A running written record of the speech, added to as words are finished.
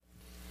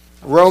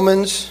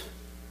Romans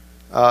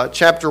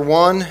chapter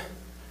 1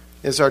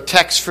 is our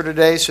text for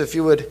today. So if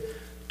you would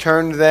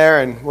turn there,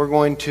 and we're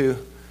going to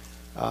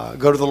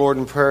go to the Lord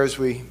in prayer as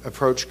we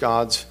approach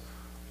God's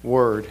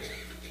Word.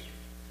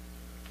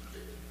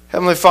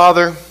 Heavenly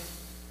Father,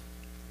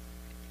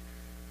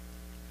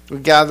 we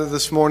gather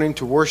this morning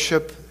to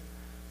worship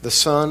the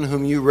Son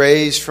whom you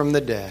raised from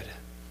the dead,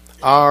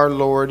 our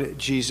Lord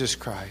Jesus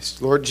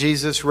Christ. Lord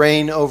Jesus,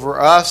 reign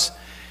over us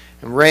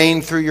and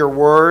reign through your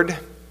Word.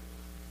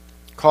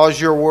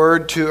 Cause your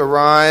Word to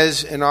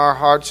arise in our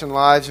hearts and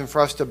lives, and for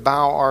us to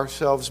bow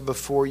ourselves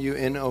before you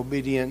in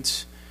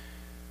obedience.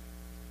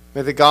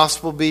 May the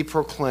gospel be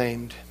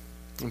proclaimed.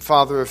 And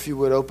Father, if you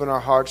would open our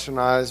hearts and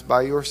eyes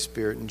by your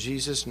Spirit, in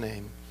Jesus'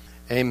 name,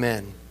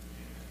 amen.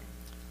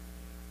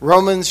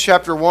 Romans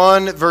chapter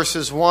 1,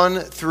 verses 1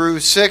 through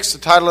 6. The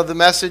title of the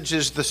message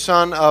is The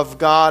Son of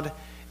God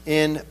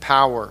in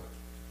Power.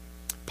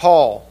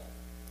 Paul,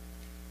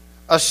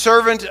 a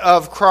servant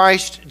of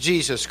Christ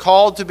Jesus,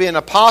 called to be an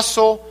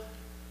apostle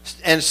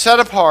and set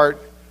apart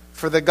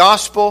for the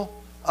gospel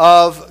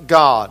of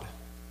God.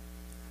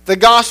 The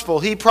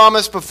gospel he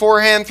promised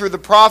beforehand through the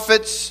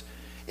prophets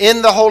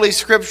in the Holy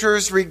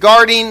Scriptures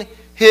regarding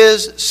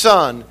his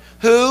Son,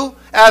 who,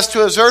 as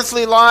to his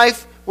earthly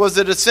life, was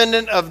the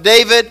descendant of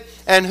David,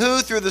 and who,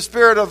 through the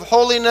Spirit of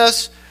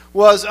holiness,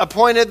 was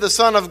appointed the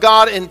Son of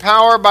God in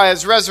power by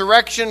his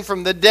resurrection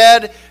from the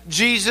dead,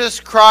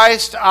 Jesus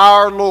Christ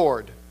our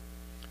Lord.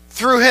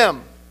 Through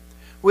him,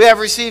 we have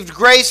received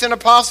grace and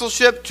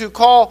apostleship to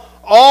call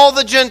all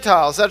the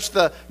Gentiles, that's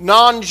the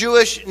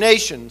non-Jewish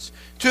nations,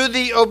 to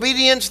the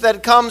obedience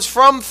that comes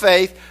from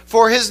faith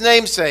for his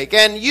namesake.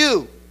 And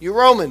you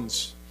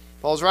Romans,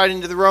 Paul's writing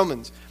to the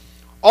Romans,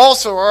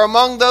 also are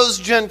among those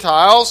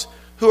Gentiles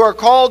who are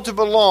called to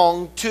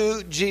belong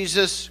to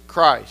Jesus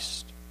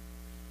Christ.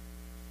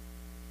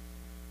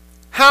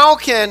 How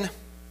can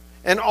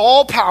an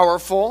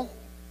all-powerful,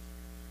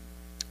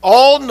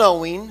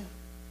 all-knowing,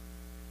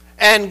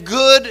 and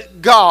good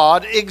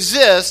God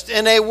exist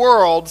in a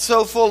world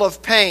so full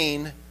of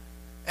pain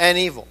and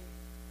evil?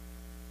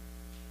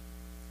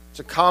 It's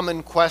a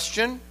common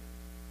question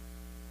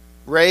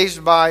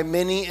raised by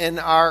many in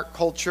our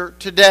culture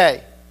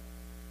today.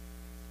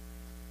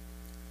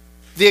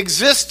 The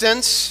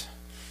existence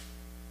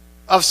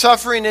of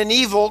suffering and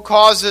evil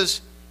causes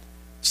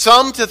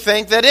some to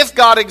think that if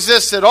God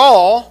exists at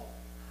all,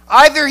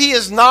 either he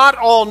is not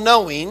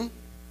all-knowing,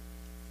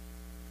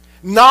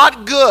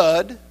 not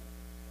good,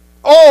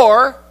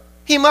 or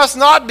he must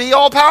not be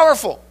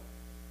all-powerful.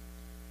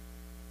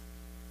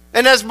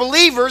 And as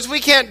believers, we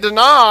can't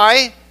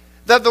deny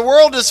that the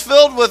world is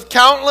filled with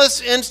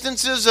countless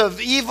instances of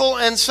evil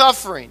and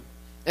suffering.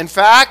 In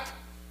fact,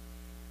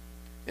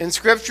 in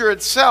Scripture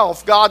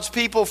itself, God's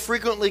people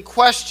frequently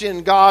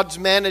question God's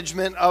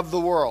management of the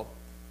world.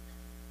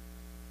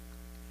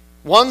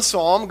 One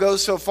psalm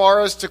goes so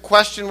far as to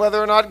question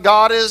whether or not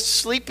God is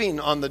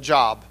sleeping on the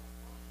job.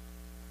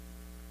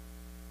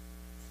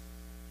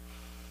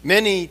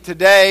 Many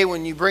today,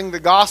 when you bring the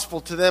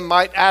gospel to them,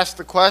 might ask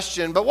the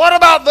question, but what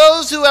about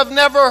those who have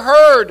never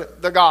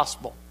heard the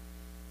gospel?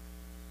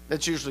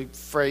 That's usually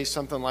phrased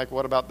something like,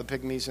 what about the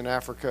pygmies in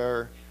Africa,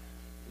 or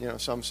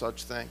some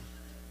such thing.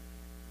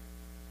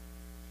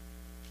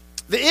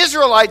 The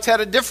Israelites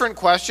had a different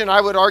question. I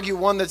would argue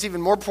one that's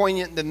even more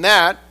poignant than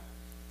that.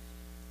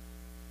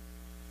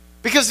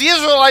 Because the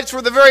Israelites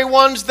were the very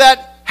ones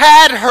that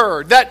had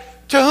heard,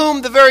 to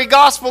whom the very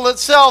gospel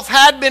itself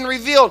had been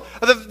revealed.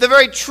 The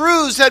very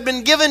truths had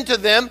been given to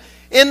them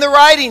in the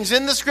writings,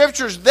 in the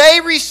Scriptures. They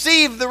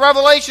received the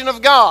revelation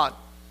of God.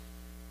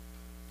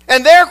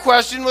 And their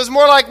question was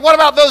more like, what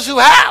about those who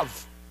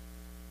have?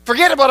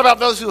 Forget about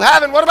those who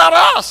haven't. What about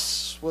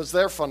us? Was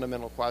their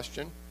fundamental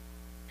question.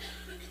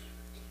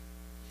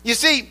 You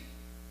see,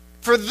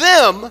 for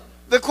them,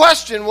 the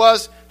question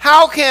was,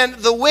 how can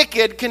the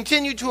wicked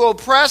continue to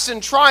oppress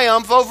and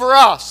triumph over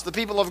us, the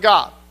people of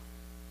God?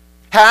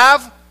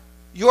 Have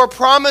your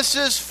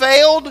promises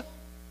failed,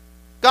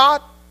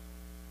 God?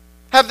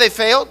 Have they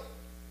failed?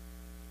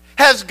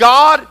 Has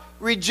God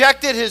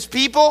rejected his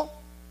people?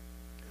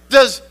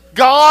 Does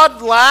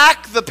God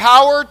lack the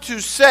power to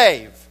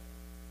save?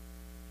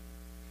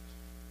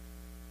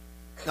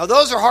 Now,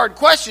 those are hard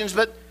questions,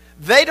 but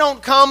they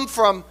don't come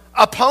from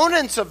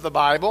opponents of the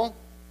Bible.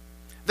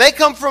 They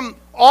come from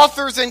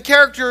authors and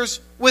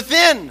characters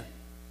within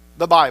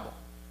the Bible.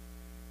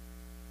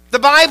 The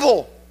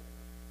Bible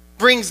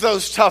brings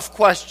those tough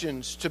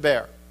questions to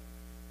bear.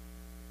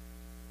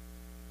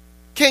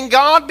 Can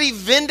God be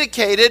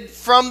vindicated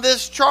from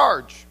this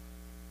charge?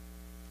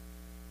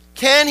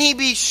 Can he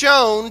be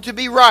shown to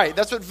be right?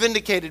 That's what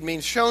vindicated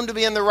means, shown to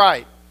be in the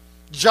right.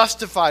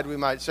 Justified, we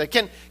might say.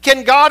 Can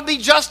God be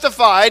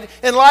justified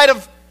in light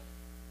of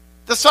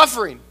the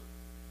suffering,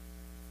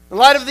 in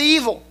light of the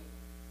evil,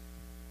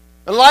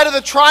 in light of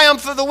the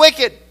triumph of the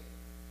wicked?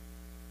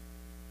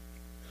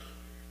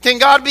 Can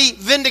God be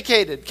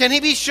vindicated? Can he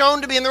be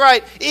shown to be in the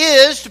right?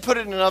 To put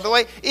it in another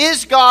way,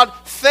 is God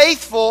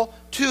faithful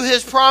to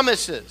his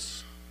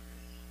promises?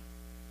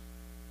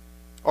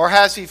 Or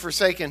has he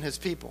forsaken his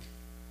people?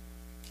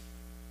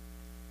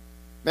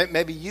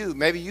 Maybe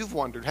you've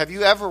wondered. Have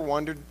you ever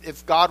wondered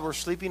if God were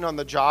sleeping on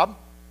the job?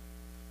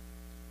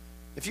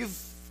 If you've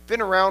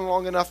been around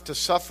long enough to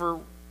suffer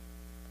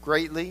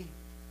greatly,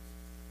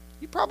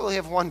 you probably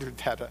have wondered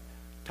that a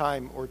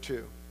time or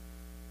two.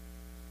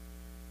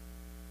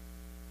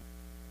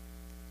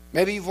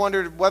 Maybe you've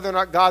wondered whether or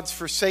not God's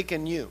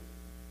forsaken you.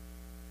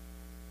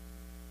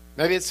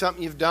 Maybe it's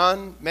something you've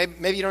done.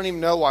 Maybe you don't even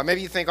know why.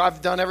 Maybe you think,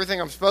 I've done everything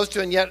I'm supposed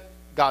to, and yet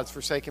God's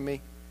forsaken me.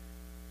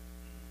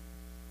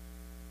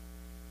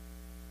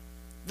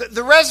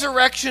 The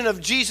resurrection of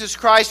Jesus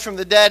Christ from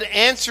the dead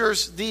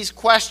answers these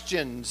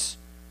questions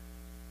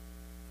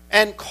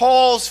and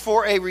calls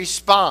for a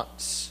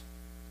response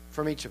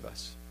from each of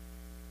us.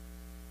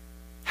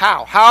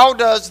 How? How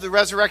does the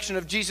resurrection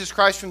of Jesus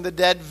Christ from the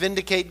dead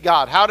vindicate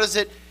God? How does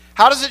it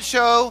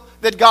show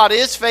that God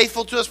is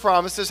faithful to his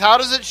promises? How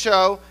does it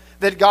show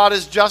that God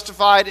is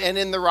justified and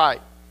in the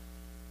right?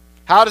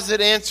 How does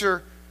it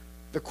answer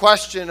the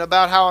question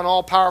about how an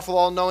all-powerful,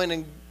 all-knowing,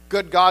 and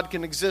good God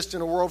can exist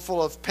in a world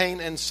full of pain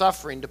and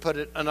suffering, to put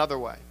it another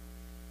way?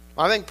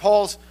 I think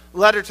Paul's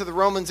letter to the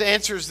Romans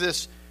answers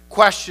this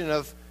question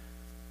of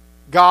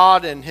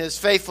God and his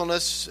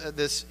faithfulness,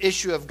 this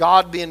issue of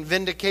God being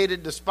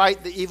vindicated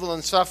despite the evil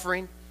and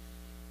suffering.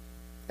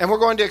 And we're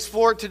going to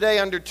explore it today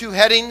under two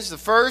headings. The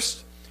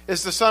first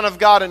is the Son of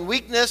God in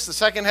weakness. The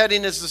second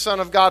heading is the Son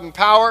of God in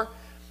power.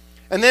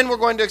 And then we're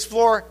going to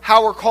explore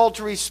how we're called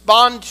to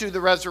respond to the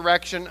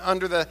resurrection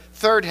under the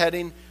third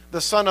heading,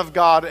 the Son of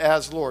God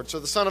as Lord. So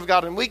the Son of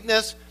God in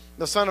weakness,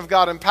 the Son of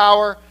God in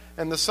power,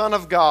 and the Son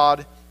of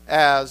God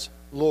as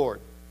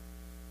Lord.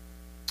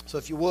 So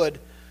if you would,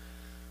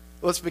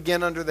 let's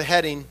begin under the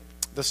heading,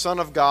 the Son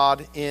of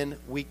God in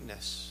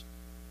weakness.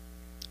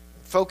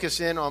 Focus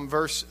in on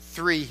verse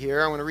 3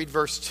 here. I want to read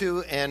verse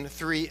 2 and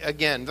 3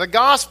 again. The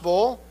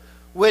gospel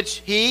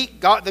which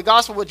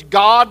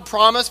God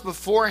promised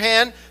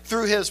beforehand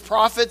through his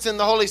prophets in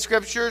the Holy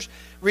Scriptures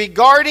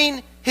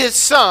regarding his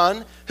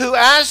Son, who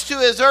as to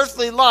his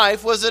earthly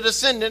life was a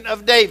descendant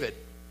of David.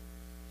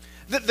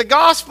 The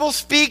gospel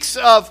speaks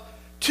of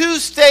two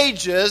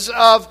stages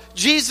of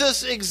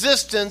Jesus'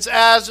 existence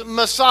as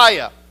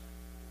Messiah,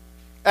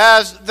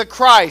 as the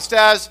Christ,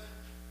 as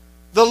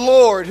the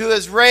Lord who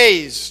is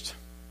raised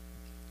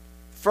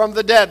from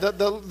the dead,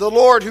 the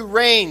Lord who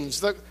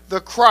reigns,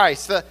 the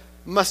Christ, the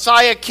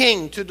Messiah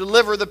King to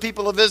deliver the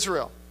people of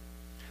Israel.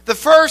 The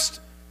first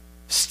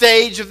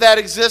stage of that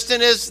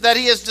existence is that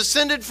he is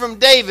descended from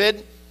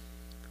David,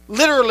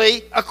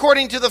 literally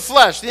according to the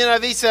flesh. The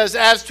NIV says,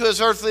 as to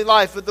his earthly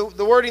life, but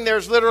the wording there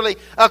is literally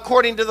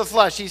according to the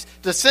flesh. He's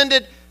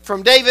descended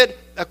from David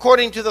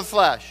according to the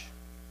flesh.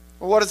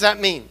 Well, what does that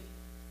mean?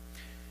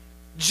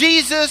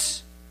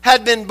 Jesus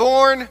had been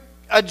born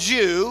a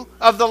Jew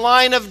of the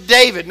line of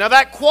David. Now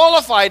that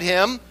qualified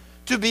him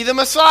to be the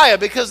Messiah,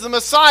 because the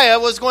Messiah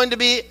was going to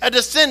be a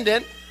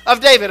descendant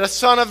of David, a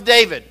son of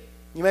David.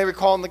 You may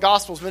recall in the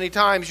Gospels many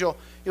times you'll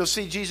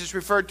see Jesus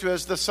referred to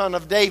as the son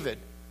of David.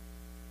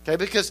 Okay,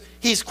 because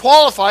he's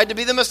qualified to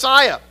be the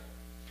Messiah,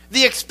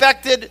 the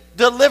expected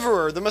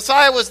deliverer. The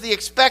Messiah was the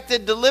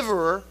expected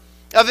deliverer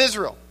of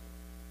Israel.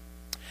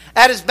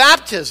 At his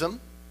baptism,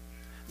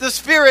 the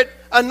Spirit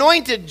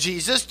anointed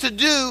Jesus to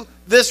do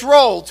this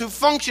role, to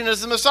function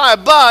as the Messiah,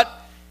 but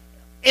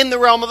in the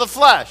realm of the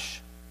flesh.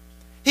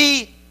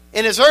 He,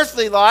 in his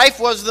earthly life,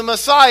 was the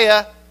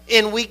Messiah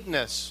in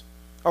weakness,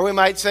 or we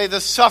might say the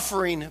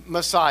suffering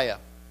Messiah.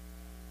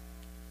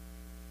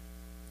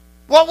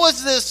 What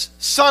was this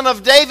son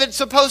of David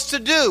supposed to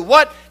do?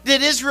 What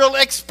did Israel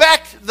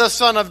expect the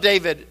son of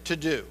David to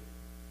do?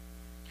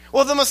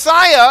 Well, the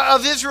Messiah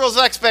of Israel's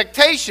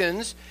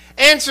expectations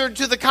answered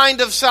to the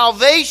kind of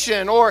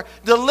salvation or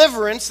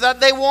deliverance that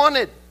they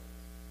wanted.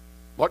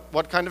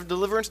 What kind of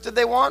deliverance did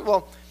they want?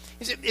 Well,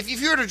 if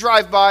you were to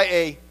drive by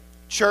a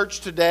church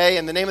today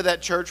and the name of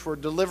that church were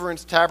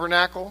Deliverance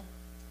Tabernacle,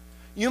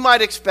 you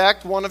might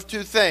expect one of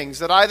two things: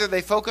 that either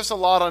they focus a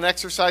lot on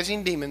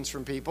exorcising demons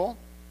from people,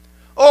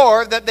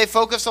 or that they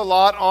focus a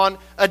lot on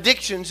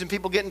addictions and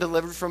people getting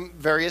delivered from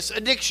various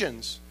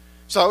addictions.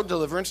 So,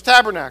 Deliverance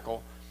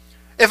Tabernacle.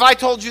 If I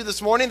told you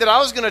this morning that I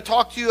was going to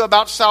talk to you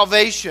about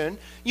salvation,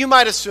 you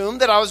might assume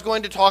that I was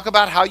going to talk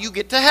about how you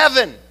get to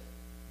heaven.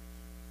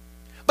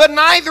 But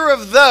neither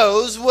of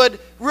those would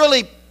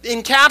really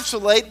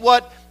encapsulate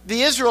what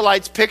the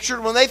Israelites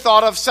pictured when they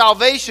thought of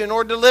salvation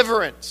or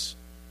deliverance.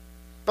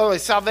 By the way,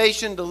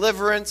 salvation,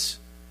 deliverance,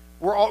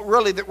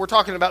 we're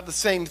talking about the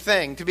same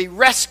thing: to be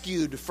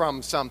rescued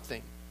from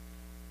something.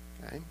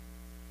 Okay?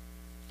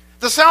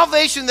 The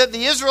salvation that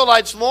the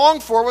Israelites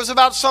longed for was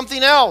about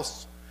something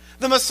else.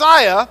 The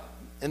Messiah,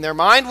 in their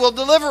mind, will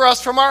deliver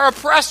us from our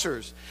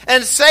oppressors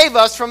and save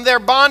us from their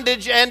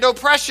bondage and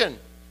oppression.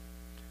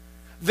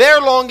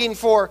 Their longing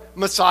for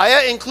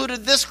Messiah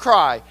included this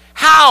cry: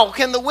 how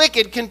can the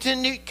wicked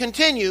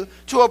continue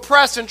to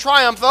oppress and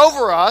triumph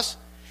over us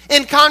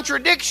in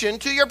contradiction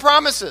to your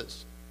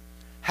promises?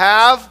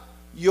 Have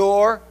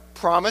your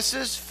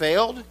promises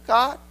failed,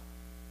 God?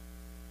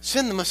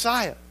 Send the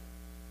Messiah.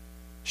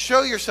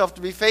 Show yourself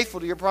to be faithful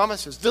to your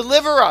promises.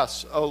 Deliver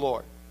us, O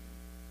Lord.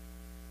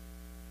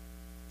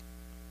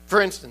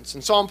 For instance,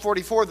 in Psalm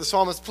 44, the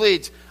psalmist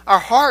pleads, our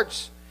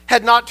hearts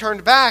had not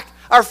turned back,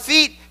 our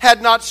feet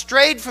had not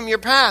strayed from your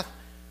path,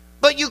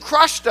 but you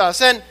crushed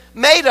us and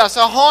made us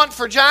a haunt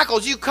for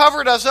jackals. You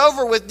covered us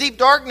over with deep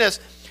darkness.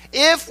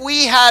 If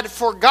we had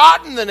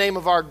forgotten the name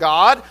of our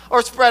God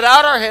or spread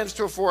out our hands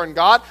to a foreign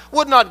god,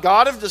 would not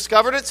God have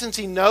discovered it, since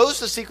he knows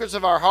the secrets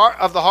of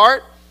the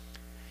heart?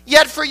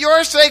 Yet for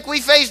your sake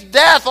we face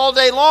death all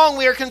day long.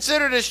 We are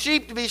considered as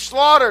sheep to be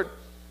slaughtered.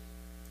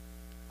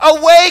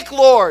 Awake,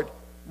 Lord.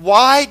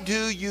 Why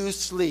do you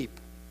sleep?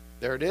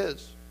 There it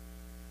is.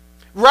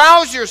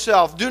 Rouse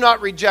yourself. Do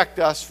not reject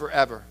us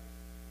forever.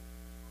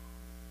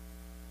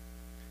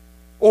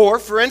 Or,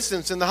 for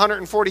instance, in the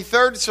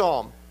 143rd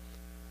Psalm,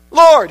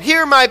 Lord,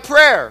 hear my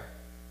prayer.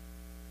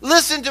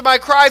 Listen to my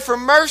cry for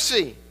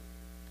mercy.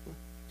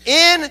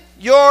 In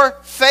your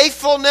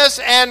faithfulness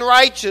and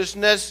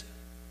righteousness,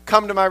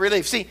 come to my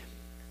relief. See,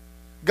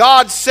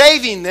 God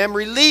saving them,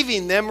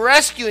 relieving them,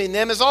 rescuing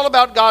them is all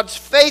about God's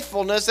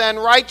faithfulness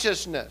and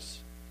righteousness.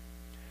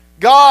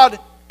 God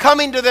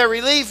coming to their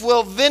relief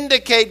will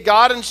vindicate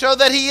God and show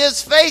that he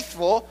is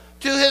faithful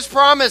to his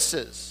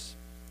promises.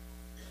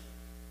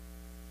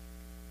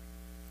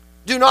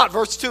 Do not,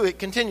 verse 2, it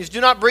continues,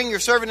 do not bring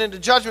your servant into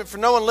judgment, for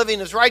no one living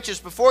is righteous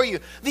before you.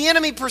 The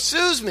enemy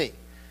pursues me.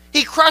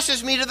 He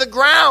crushes me to the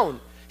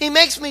ground. He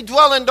makes me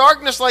dwell in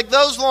darkness like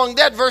those long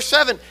dead. Verse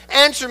 7,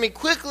 answer me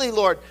quickly,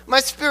 Lord. My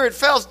spirit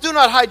fails. Do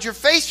not hide your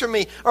face from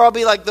me, or I'll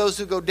be like those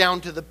who go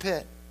down to the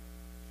pit.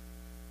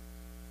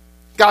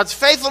 God's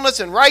faithfulness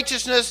and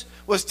righteousness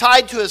was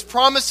tied to his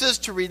promises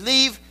to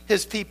relieve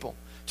his people,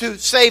 to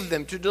save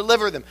them, to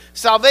deliver them.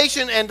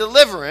 Salvation and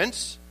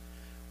deliverance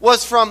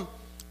was from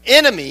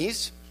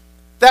enemies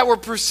that were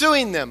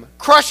pursuing them,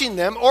 crushing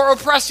them, or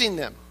oppressing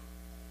them.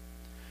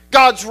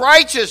 God's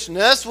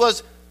righteousness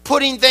was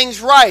putting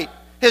things right,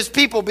 his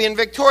people being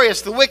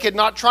victorious, the wicked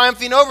not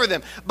triumphing over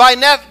them. By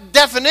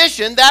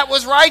definition, that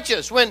was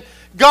righteous. When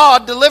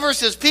God delivers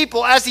his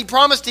people as he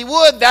promised he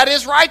would, that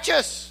is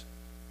righteous.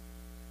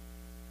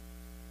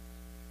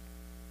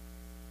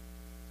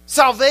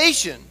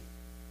 Salvation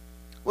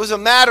was a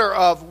matter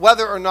of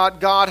whether or not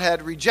God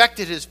had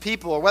rejected his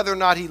people or whether or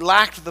not he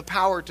lacked the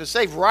power to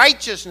save.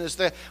 Righteousness,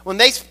 when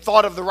they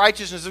thought of the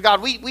righteousness of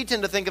God, we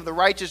tend to think of the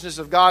righteousness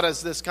of God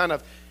as this kind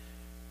of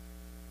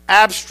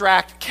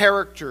abstract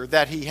character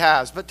that he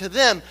has. But to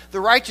them,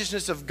 the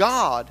righteousness of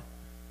God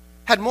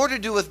had more to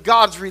do with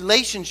God's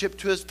relationship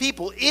to his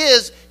people.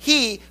 Is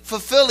he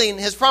fulfilling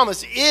his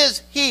promise?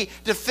 Is he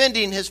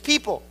defending his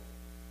people?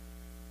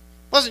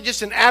 It wasn't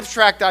just an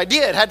abstract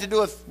idea. It had to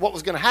do with what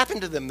was going to happen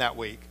to them that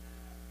week.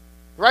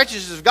 The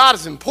righteousness of God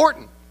is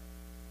important.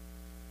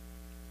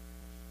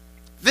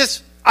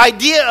 This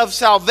idea of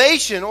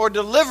salvation or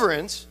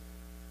deliverance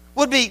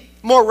would be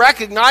more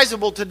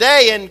recognizable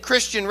today in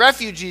Christian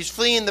refugees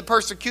fleeing the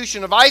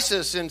persecution of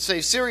ISIS in,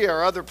 say, Syria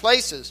or other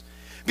places,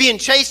 being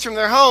chased from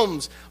their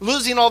homes,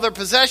 losing all their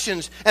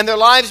possessions, and their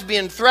lives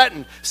being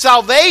threatened.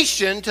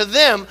 Salvation to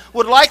them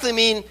would likely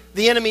mean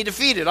the enemy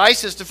defeated,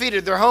 ISIS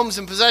defeated, their homes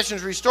and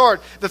possessions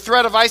restored, the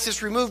threat of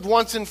ISIS removed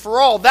once and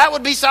for all. That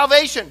would be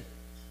salvation.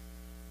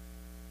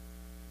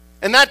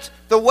 And that's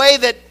the way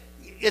that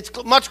it's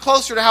much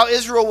closer to how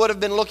Israel would have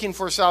been looking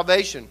for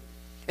salvation.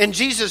 In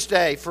Jesus'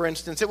 day, for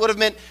instance, it would have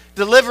meant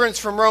deliverance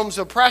from Rome's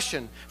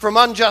oppression, from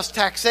unjust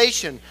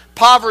taxation,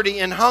 poverty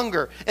and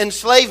hunger,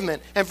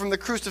 enslavement, and from the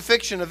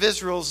crucifixion of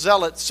Israel's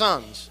zealot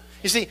sons.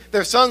 You see,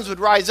 their sons would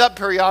rise up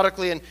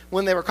periodically, and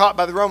when they were caught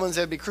by the Romans,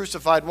 they'd be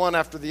crucified one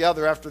after the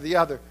other after the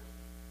other.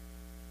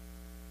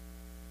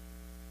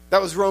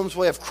 That was Rome's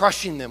way of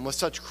crushing them with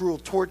such cruel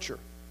torture.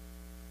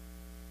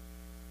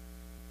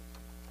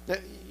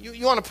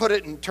 You want to put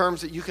it in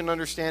terms that you can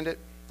understand it?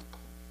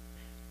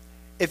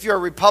 If you're a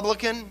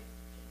Republican,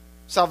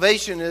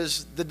 salvation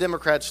is the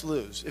Democrats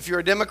lose. If you're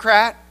a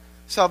Democrat,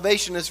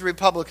 salvation is the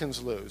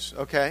Republicans lose,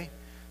 okay?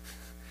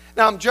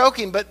 Now, I'm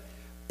joking, but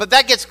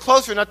that gets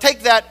closer. Now,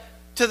 take that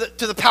to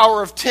the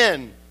power of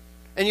 10,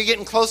 and you're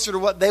getting closer to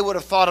what they would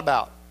have thought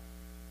about.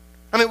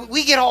 I mean,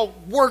 we get all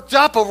worked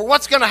up over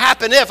what's going to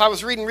happen if. I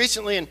was reading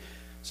recently in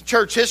some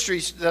church history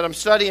that I'm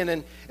studying,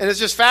 and it's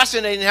just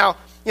fascinating how,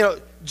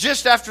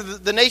 just after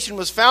the nation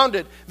was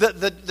founded,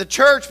 the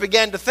church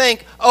began to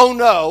think, oh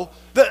no,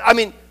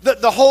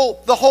 the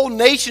whole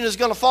nation is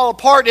going to fall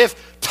apart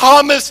if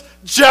Thomas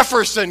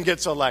Jefferson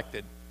gets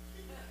elected.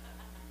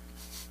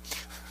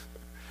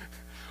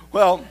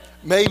 Well,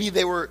 maybe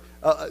they were,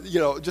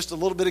 just a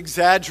little bit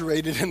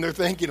exaggerated in their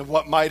thinking of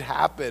what might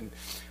happen.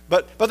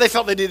 But they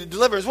felt they needed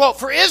deliverance. Well,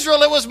 for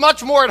Israel, it was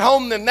much more at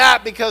home than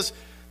that because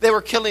they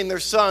were killing their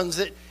sons.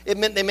 It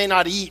meant they may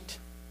not eat.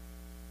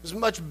 It was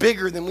much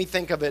bigger than we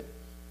think of it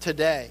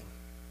today.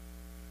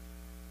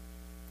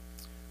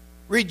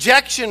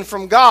 Rejection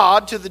from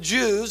God to the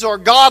Jews, or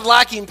God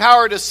lacking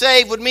power to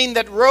save, would mean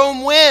that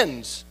Rome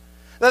wins,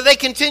 that they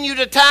continue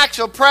to tax,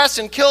 oppress,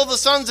 and kill the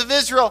sons of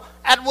Israel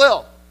at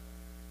will.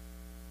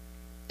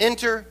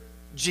 Enter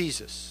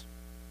Jesus.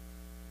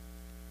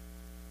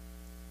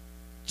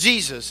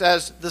 Jesus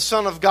as the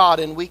Son of God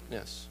in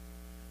weakness.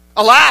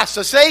 Alas,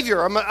 a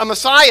Savior, a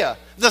Messiah,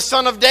 the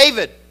Son of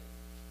David.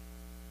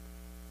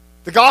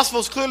 The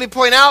Gospels clearly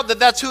point out that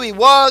that's who he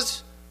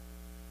was.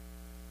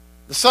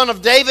 The Son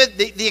of David,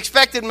 the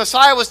expected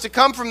Messiah was to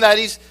come from that.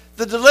 He's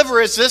the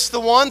deliverer. Is this the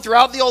one?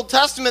 Throughout the Old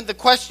Testament, the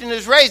question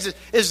is raised.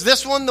 Is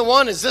this one the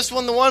one? Is this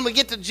one the one? We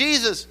get to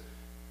Jesus.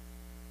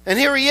 And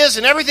here he is,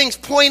 and everything's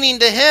pointing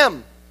to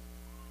him.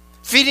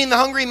 Feeding the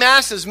hungry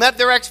masses met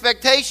their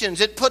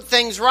expectations. It put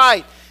things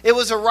right. It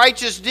was a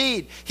righteous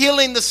deed.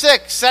 Healing the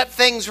sick set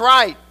things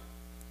right.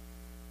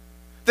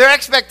 Their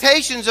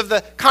expectations of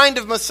the kind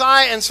of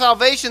Messiah and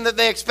salvation that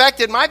they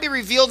expected might be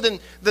revealed in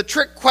the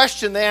trick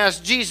question they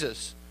asked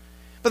Jesus.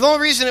 But the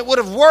only reason it would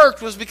have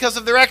worked was because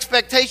of their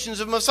expectations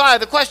of Messiah.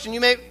 The question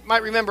you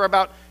might remember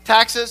about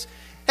taxes.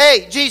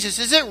 Hey, Jesus,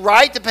 is it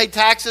right to pay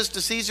taxes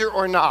to Caesar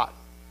or not?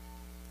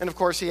 And of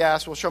course he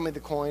asked, well, show me the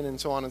coin and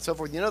so on and so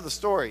forth. You know the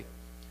story.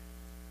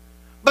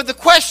 But the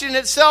question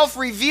itself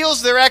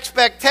reveals their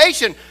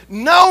expectation.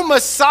 No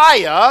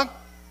Messiah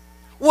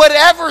would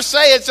ever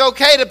say it's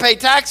okay to pay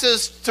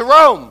taxes to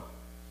Rome,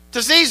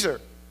 to Caesar.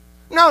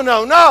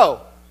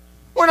 No.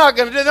 We're not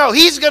going to do. No,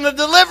 he's going to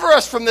deliver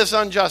us from this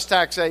unjust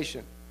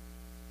taxation.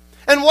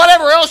 And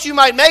whatever else you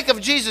might make of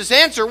Jesus'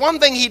 answer, one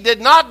thing he did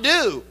not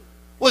do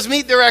was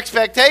meet their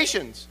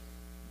expectations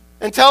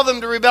and tell them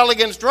to rebel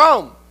against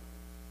Rome.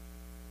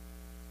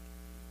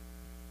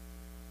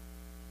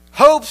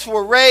 Hopes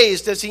were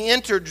raised as he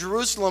entered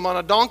Jerusalem on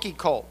a donkey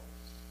colt,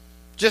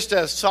 just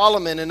as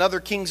Solomon and other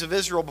kings of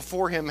Israel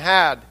before him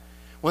had.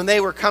 When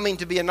they were coming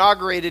to be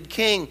inaugurated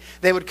king,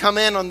 they would come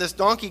in on this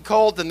donkey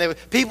colt, and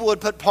people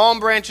would put palm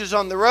branches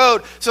on the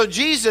road. So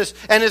Jesus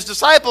and his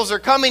disciples are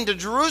coming to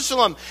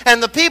Jerusalem,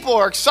 and the people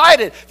are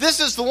excited. This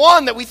is the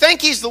one that we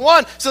think he's the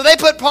one. So they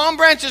put palm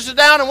branches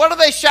down, and what do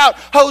they shout?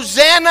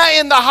 Hosanna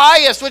in the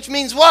highest, which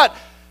means what?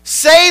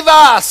 Save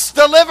us,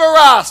 deliver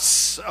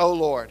us, O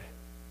Lord.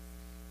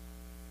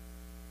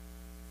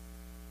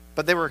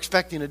 But they were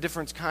expecting a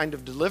different kind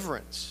of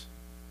deliverance.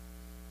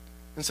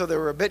 And so they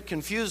were a bit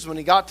confused when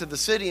he got to the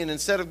city, and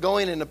instead of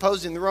going and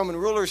opposing the Roman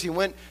rulers, he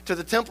went to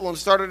the temple and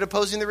started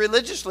opposing the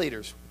religious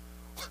leaders.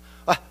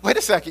 Wait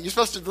a second, you're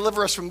supposed to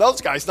deliver us from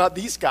those guys, not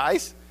these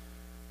guys.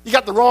 You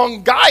got the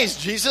wrong guys,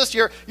 Jesus.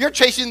 You're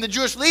chasing the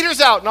Jewish leaders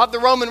out, not the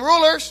Roman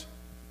rulers.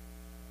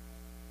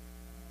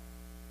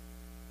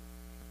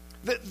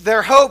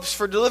 Their hopes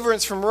for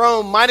deliverance from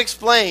Rome might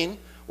explain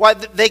why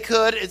they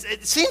could.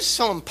 It seems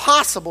so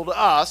impossible to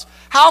us.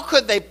 How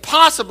could they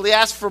possibly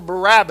ask for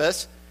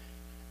Barabbas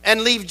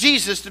and leave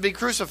Jesus to be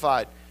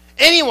crucified?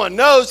 Anyone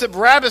knows that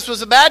Barabbas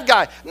was a bad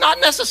guy. Not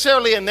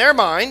necessarily in their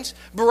minds.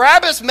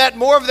 Barabbas met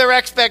more of their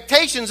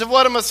expectations of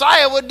what a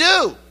Messiah would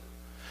do.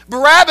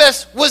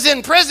 Barabbas was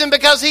in prison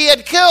because he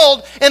had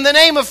killed in the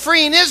name of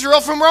freeing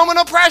Israel from Roman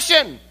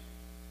oppression.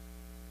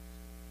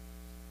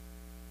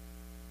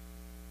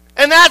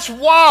 And that's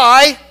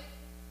why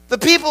the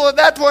people at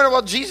that point are,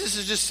 well, Jesus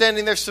is just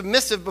standing there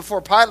submissive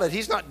before Pilate.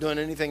 He's not doing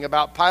anything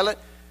about Pilate.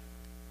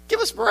 Give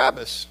us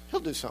Barabbas.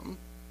 He'll do something.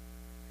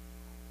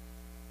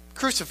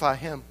 Crucify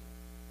him.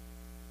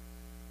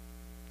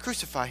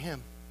 Crucify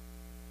him.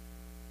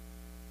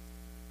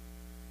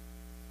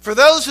 For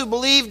those who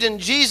believed in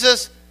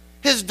Jesus,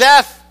 his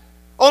death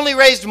only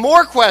raised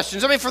more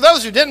questions. I mean, for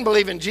those who didn't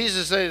believe in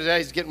Jesus,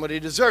 he's getting what he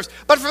deserves.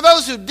 But for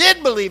those who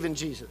did believe in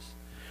Jesus,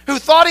 who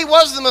thought he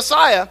was the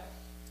Messiah,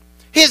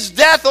 his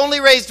death only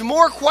raised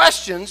more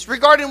questions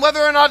regarding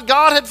whether or not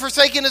God had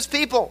forsaken his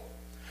people,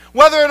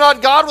 whether or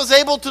not God was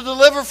able to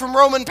deliver from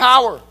Roman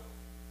power.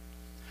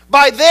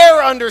 By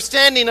their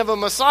understanding of a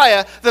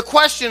Messiah, the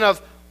question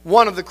of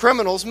one of the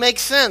criminals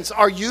makes sense.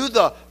 Are you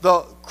the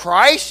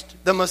Christ,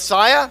 the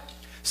Messiah?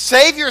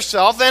 Save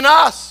yourself and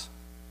us.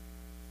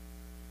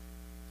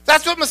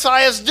 That's what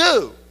Messiahs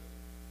do.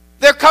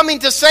 They're coming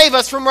to save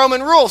us from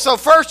Roman rule. So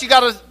first you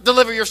got to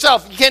deliver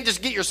yourself. You can't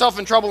just get yourself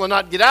in trouble and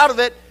not get out of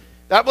it.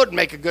 That wouldn't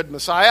make a good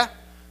Messiah.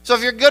 So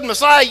if you're a good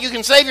Messiah, you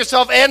can save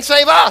yourself and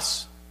save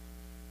us.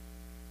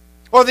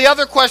 Or the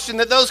other question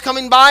that those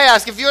coming by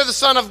ask, if you're the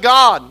Son of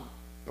God,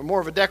 or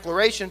more of a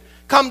declaration,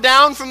 come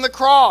down from the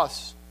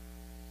cross.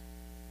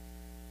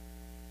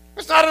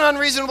 It's not an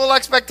unreasonable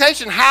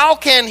expectation. How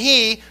can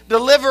he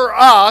deliver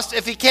us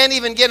if he can't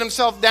even get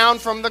himself down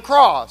from the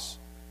cross?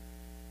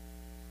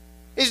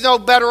 He's no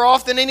better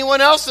off than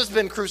anyone else that's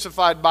been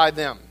crucified by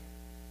them.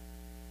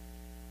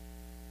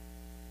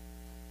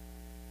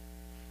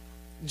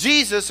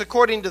 Jesus,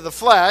 according to the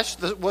flesh,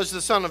 was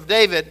the son of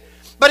David,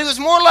 but he was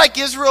more like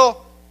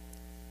Israel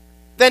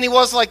than he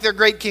was like their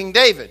great King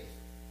David.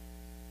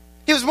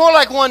 He was more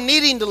like one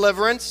needing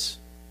deliverance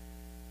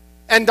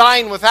and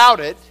dying without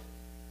it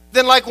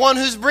than like one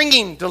who's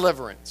bringing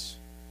deliverance.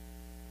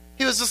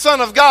 He was the Son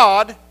of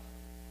God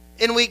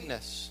in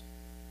weakness.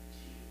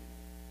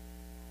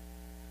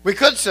 We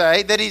could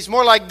say that he's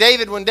more like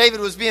David when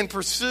David was being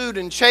pursued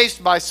and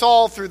chased by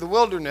Saul through the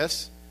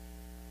wilderness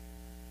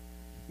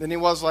than he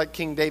was like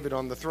King David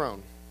on the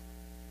throne.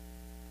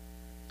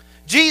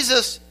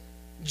 Jesus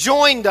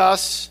joined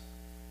us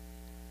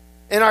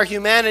in our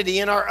humanity,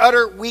 in our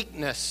utter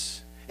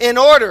weakness, in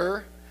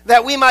order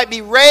that we might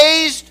be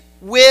raised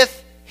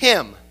with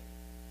him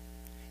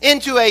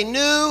into a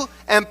new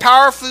and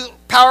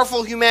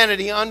powerful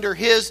humanity under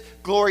his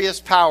glorious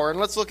power. And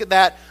let's look at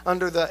that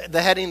under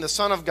the heading, the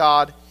Son of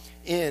God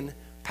in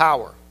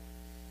power.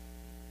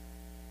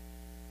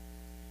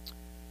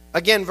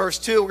 Again, verse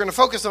 2. We're going to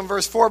focus on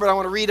verse 4, but I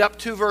want to read up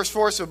to verse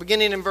 4. So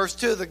beginning in verse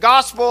 2, the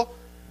gospel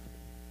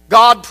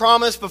God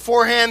promised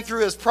beforehand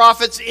through his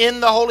prophets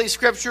in the Holy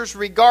Scriptures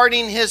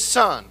regarding his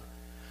Son,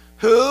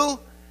 who,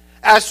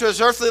 as to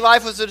his earthly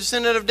life, was a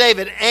descendant of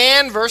David.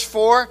 And, verse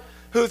 4,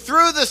 who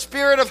through the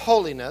Spirit of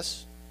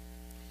holiness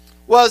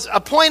was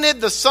appointed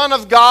the Son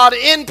of God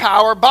in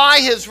power by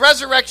his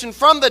resurrection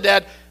from the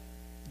dead,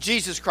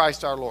 Jesus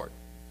Christ our Lord.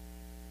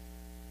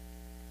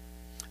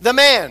 The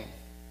man,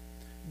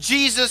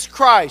 Jesus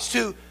Christ,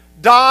 who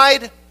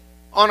died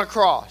on a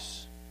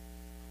cross,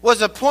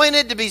 was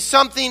appointed to be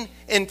something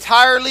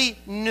entirely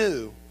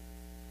new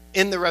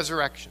in the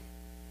resurrection.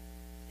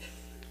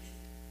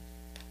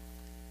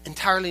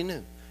 Entirely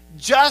new.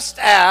 Just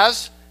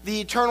as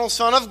the eternal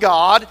Son of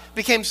God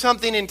became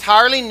something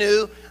entirely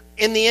new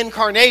in the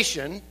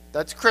incarnation,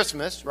 that's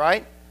Christmas,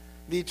 right?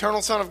 The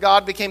eternal Son of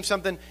God became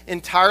something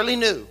entirely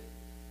new.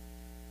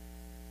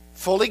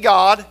 Fully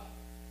God,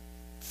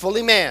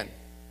 fully man.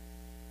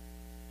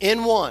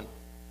 In one.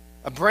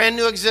 A brand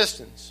new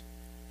existence.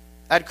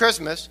 At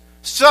Christmas.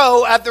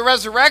 So, at the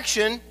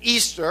resurrection,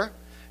 Easter,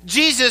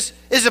 Jesus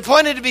is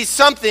appointed to be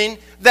something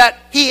that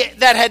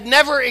had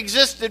never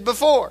existed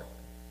before.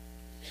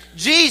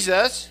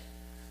 Jesus,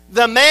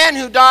 the man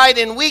who died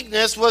in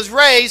weakness, was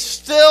raised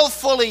still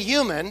fully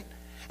human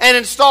and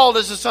installed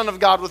as the Son of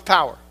God with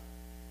power.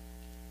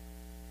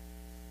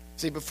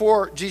 See,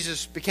 before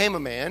Jesus became a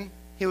man,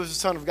 he was the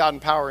Son of God in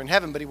power in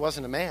heaven, but he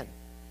wasn't a man.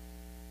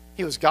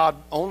 He was God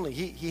only.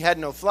 He had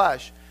no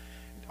flesh.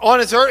 In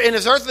his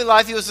earthly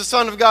life, he was the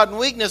Son of God in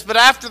weakness, but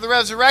after the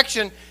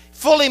resurrection,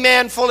 fully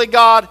man, fully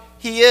God,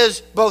 he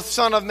is both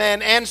Son of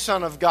Man and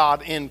Son of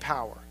God in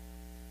power.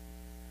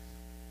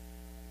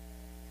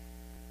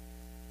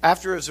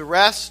 After his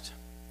arrest,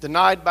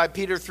 denied by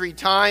Peter 3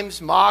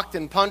 times, mocked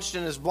and punched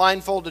in his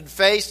blindfolded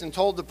face, and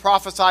told to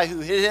prophesy who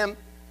hit him,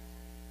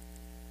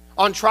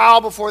 on trial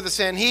before the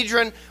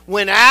Sanhedrin,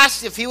 when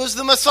asked if he was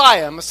the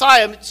Messiah,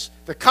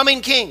 the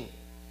coming king,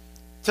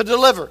 to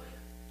deliver,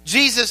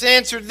 Jesus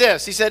answered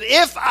this. He said,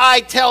 "If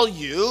I tell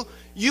you,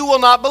 you will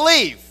not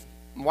believe."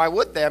 Why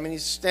would they? I mean,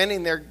 he's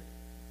standing there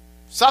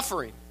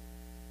suffering.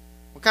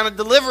 What kind of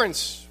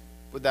deliverance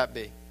would that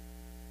be?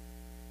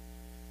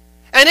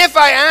 "And if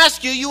I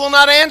ask you, you will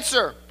not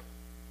answer.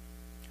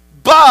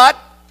 But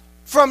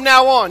from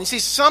now on," you see,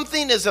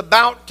 something is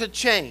about to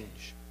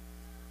change.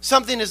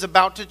 Something is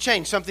about to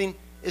change. Something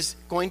is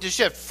going to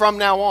shift. From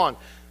now on,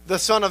 the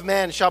Son of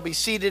Man shall be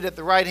seated at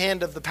the right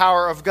hand of the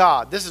power of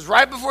God. This is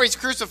right before he's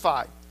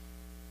crucified.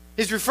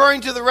 He's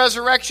referring to the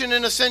resurrection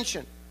and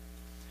ascension.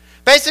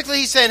 Basically,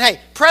 he's saying, hey,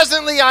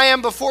 presently I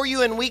am before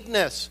you in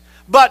weakness.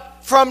 But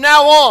from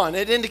now on,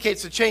 it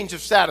indicates a change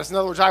of status. In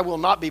other words, I will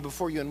not be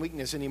before you in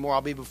weakness anymore.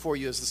 I'll be before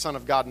you as the Son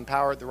of God in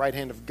power at the right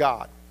hand of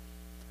God.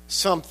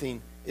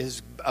 Something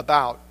is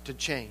about to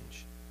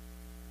change.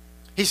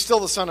 He's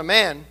still the Son of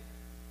Man,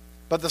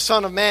 but the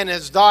Son of Man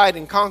has died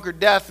and conquered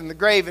death and the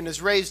grave and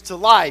is raised to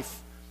life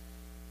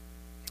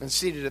and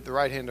seated at the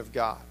right hand of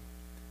God.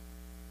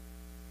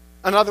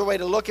 Another way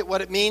to look at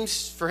what it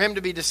means for him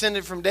to be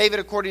descended from David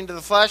according to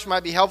the flesh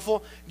might be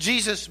helpful.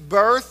 Jesus'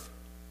 birth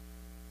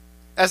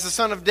as the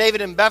son of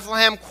David in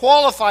Bethlehem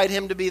qualified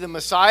him to be the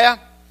Messiah.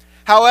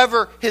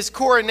 However, his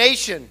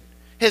coronation,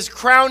 his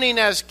crowning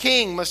as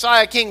king,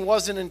 Messiah king,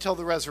 wasn't until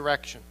the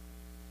resurrection.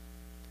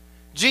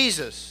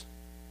 Jesus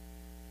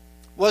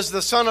was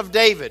the son of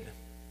David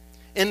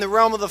in the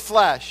realm of the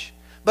flesh,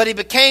 but he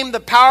became the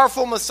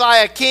powerful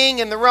Messiah king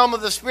in the realm of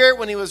the Spirit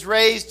when he was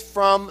raised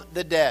from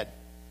the dead.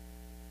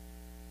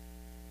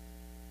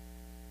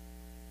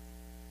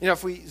 You know,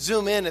 if we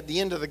zoom in at the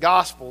end of the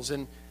Gospels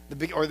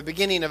or the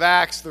beginning of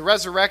Acts, the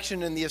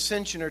resurrection and the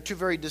ascension are two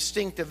very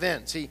distinct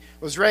events. He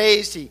was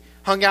raised, he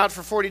hung out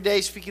for 40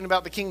 days speaking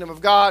about the kingdom of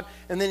God,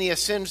 and then he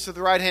ascends to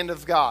the right hand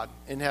of God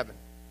in heaven.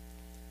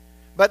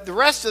 But the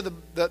rest of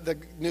the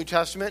New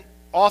Testament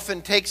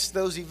often takes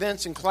those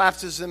events and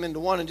collapses them into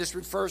one and just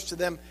refers to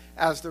them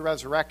as the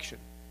resurrection.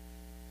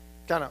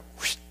 Kind of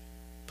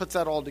puts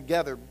that all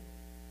together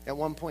at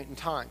one point in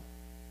time.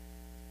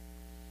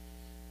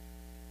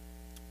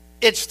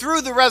 It's through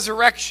the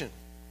resurrection,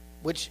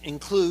 which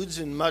includes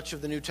in much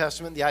of the New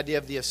Testament the idea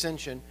of the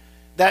ascension,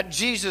 that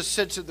Jesus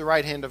sits at the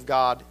right hand of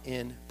God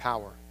in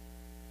power.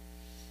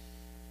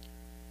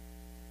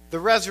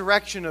 The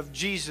resurrection of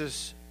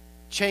Jesus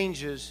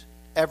changes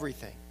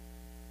everything.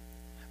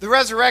 The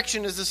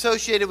resurrection is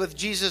associated with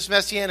Jesus'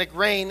 messianic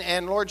reign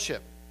and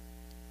lordship.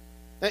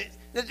 I'm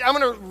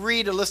going to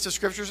read a list of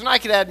scriptures, and I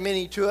could add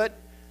many to it,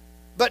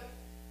 but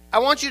I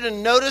want you to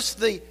notice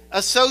the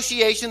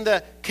association,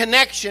 the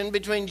connection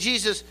between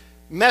Jesus'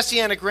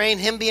 messianic reign,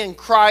 him being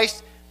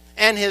Christ,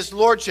 and his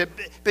lordship,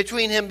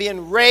 between him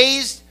being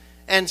raised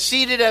and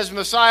seated as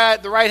Messiah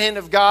at the right hand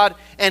of God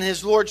and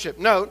his lordship.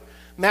 Note,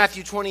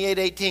 Matthew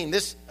 28:18.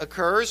 This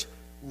occurs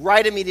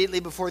right immediately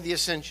before the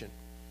ascension.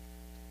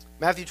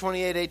 Matthew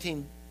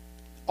 28:18.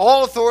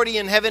 All authority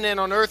in heaven and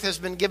on earth has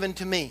been given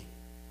to me.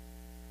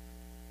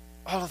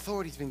 All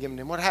authority has been given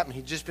to him. What happened?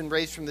 He'd just been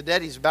raised from the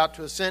dead. He's about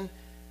to ascend.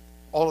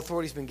 All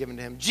authority has been given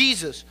to him.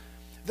 Jesus,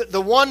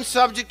 the one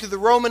subject to the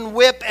Roman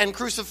whip and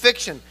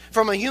crucifixion,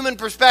 from a human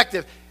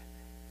perspective,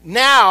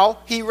 now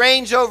he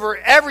reigns over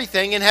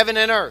everything in heaven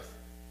and earth.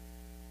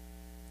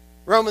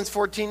 Romans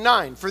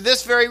 14:9. For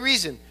this very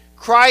reason,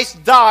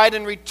 Christ died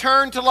and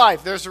returned to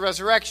life. There's the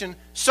resurrection.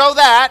 So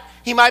that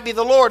he might be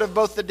the Lord of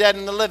both the dead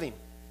and the living.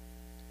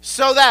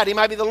 So that he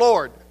might be the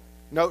Lord.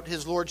 Note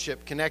his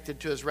lordship connected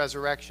to his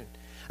resurrection.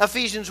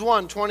 Ephesians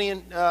 1:20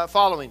 and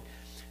following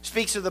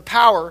speaks of the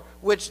power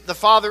which the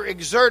Father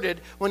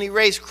exerted when he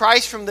raised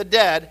Christ from the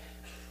dead,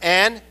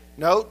 and,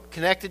 note,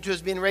 connected to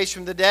his being raised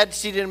from the dead,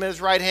 seated him at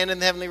his right hand in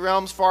the heavenly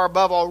realms, far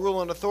above all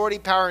rule and authority,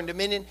 power and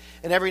dominion,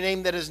 and every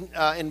name that is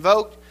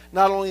invoked,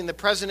 not only in the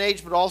present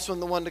age, but also in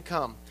the one to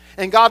come.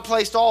 And God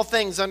placed all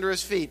things under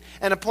his feet,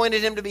 and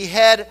appointed him to be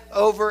head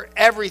over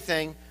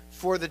everything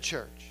for the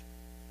church.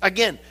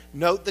 Again,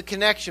 note the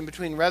connection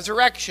between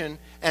resurrection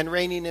and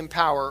reigning in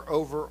power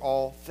over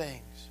all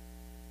things.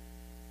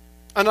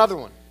 Another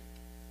one,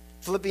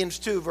 Philippians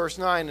 2, verse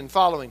 9 and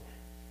following.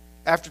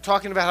 After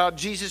talking about how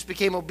Jesus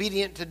became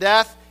obedient to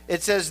death,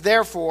 it says,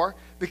 therefore,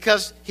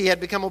 because he had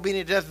become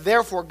obedient to death,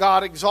 therefore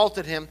God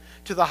exalted him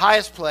to the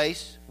highest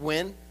place,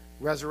 when?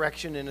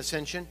 Resurrection and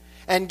ascension,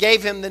 and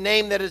gave him the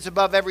name that is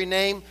above every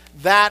name,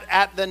 that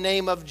at the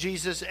name of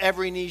Jesus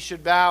every knee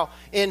should bow,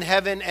 in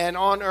heaven and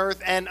on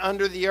earth and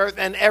under the earth,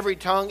 and every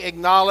tongue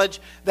acknowledge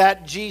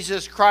that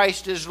Jesus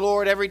Christ is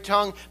Lord. Every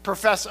tongue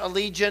profess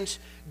allegiance.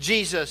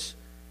 Jesus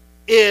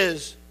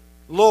is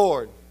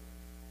Lord,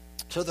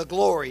 to the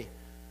glory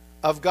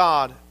of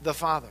God the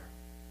Father.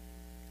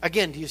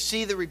 Again, do you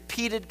see the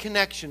repeated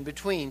connection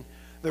between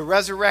the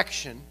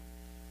resurrection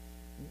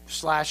 /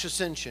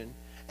 ascension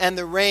and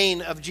the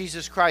reign of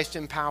Jesus Christ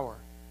in power,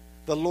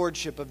 the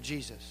lordship of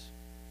Jesus?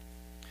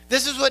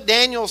 This is what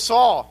Daniel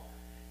saw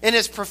in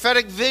his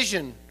prophetic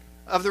vision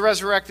of the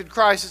resurrected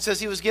Christ. It says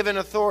he was given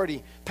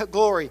authority,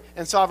 glory,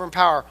 and sovereign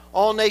power.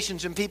 All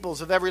nations and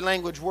peoples of every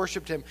language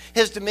worshipped him.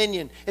 His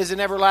dominion is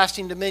an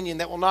everlasting dominion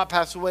that will not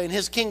pass away, and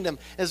his kingdom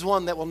is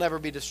one that will never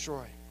be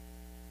destroyed.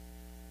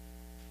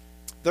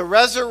 The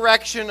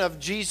resurrection of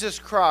Jesus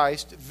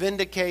Christ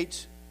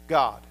vindicates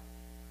God.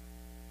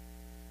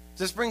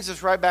 This brings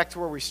us right back to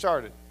where we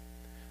started.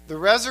 The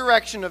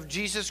resurrection of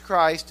Jesus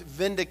Christ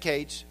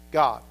vindicates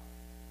God.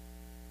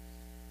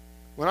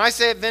 When I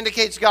say it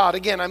vindicates God,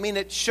 again, I mean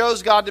it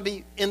shows God to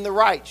be in the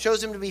right,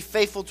 shows him to be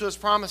faithful to his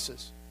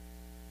promises,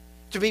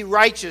 to be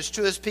righteous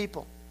to his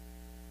people.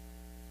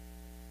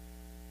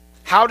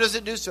 How does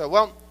it do so?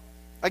 Well,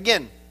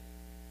 again,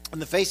 in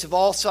the face of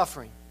all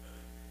suffering,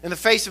 in the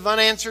face of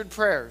unanswered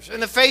prayers, in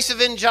the face of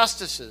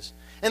injustices,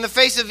 in the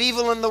face of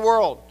evil in the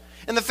world,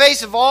 in the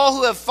face of all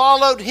who have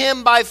followed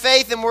him by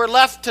faith and were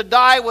left to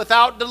die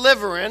without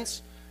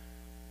deliverance,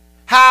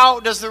 how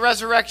does the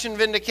resurrection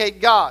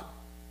vindicate God?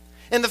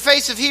 In the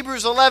face of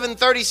Hebrews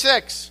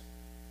 11:36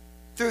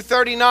 through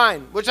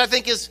 39, which I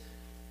think is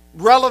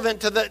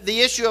relevant to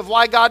the issue of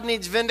why God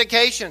needs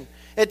vindication.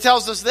 It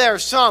tells us there,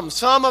 some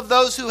of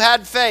those who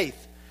had faith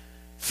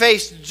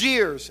faced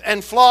jeers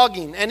and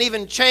flogging and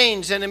even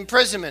chains and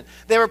imprisonment.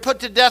 They were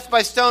put to death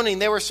by stoning.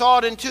 They were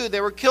sawed in two.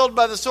 They were killed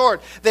by the sword.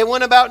 They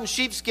went about in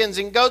sheepskins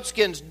and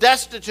goatskins,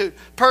 destitute,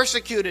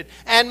 persecuted,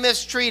 and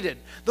mistreated.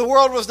 The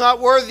world was not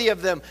worthy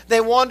of them.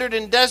 They wandered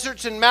in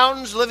deserts and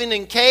mountains, living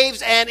in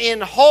caves and in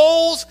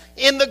holes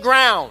in the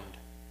ground.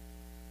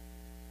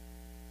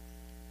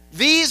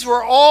 These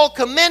were all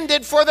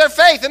commended for their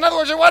faith. In other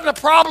words, there wasn't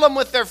a problem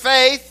with their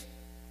faith.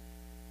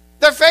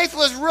 Their faith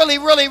was really,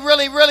 really,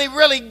 really, really,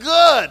 really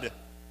good.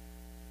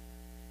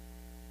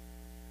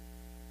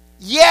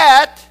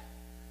 Yet,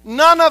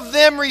 none of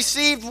them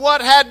received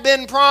what had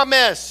been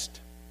promised.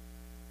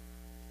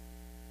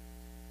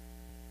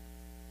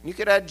 You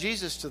could add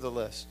Jesus to the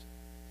list.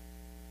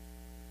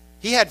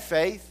 He had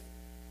faith.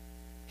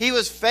 He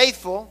was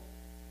faithful.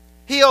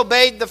 He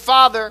obeyed the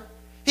Father.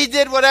 He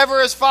did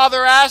whatever his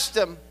Father asked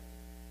him.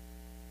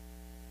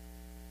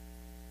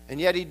 And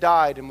yet he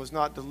died and was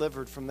not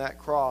delivered from that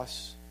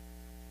cross.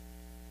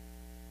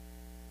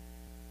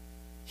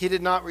 He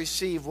did not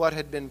receive what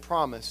had been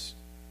promised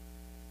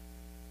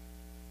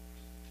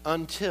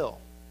until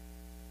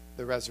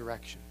the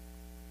resurrection.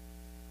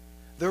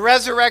 The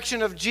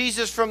resurrection of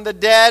Jesus from the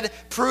dead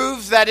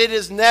proves that it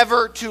is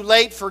never too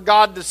late for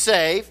God to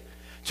save,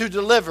 to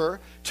deliver,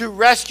 to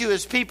rescue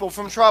his people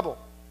from trouble.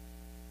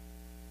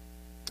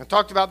 I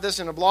talked about this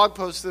in a blog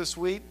post this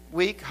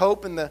week,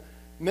 Hope in the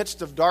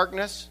Midst of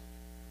Darkness.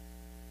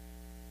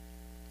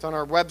 It's on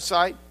our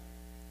website.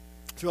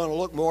 If you want to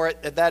look more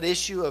at that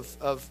issue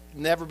of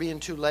never being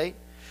too late.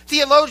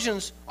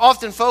 Theologians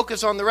often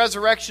focus on the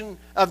resurrection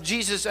of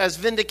Jesus as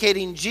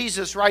vindicating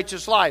Jesus'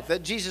 righteous life,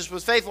 that Jesus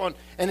was faithful,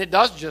 and it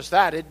does just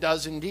that. It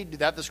does indeed do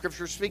that. The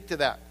Scriptures speak to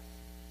that.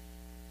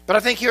 But I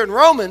think here in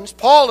Romans,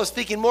 Paul is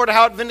speaking more to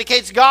how it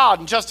vindicates God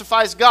and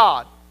justifies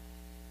God.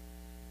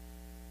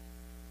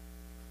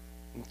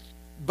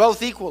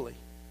 Both equally.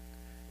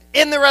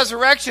 In the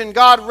resurrection,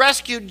 God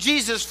rescued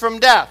Jesus from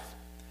death,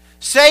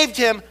 saved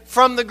him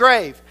from the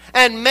grave,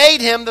 and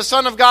made him the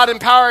Son of God in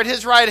power at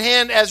his right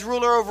hand as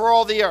ruler over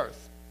all the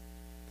earth.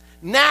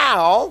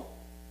 Now,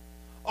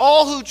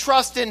 all who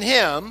trust in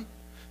him,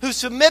 who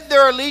submit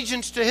their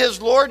allegiance to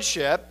his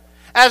lordship,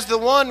 as the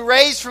one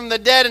raised from the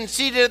dead and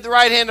seated at the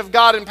right hand of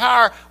God in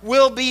power,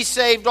 will be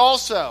saved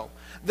also.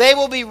 They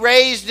will be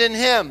raised in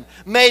him,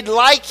 made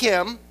like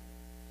him,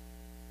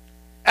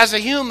 as a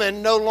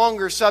human no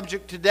longer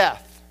subject to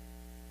death.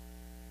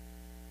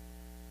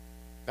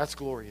 That's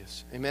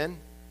glorious. Amen?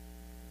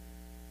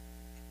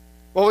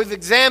 Well, we've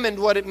examined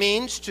what it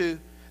means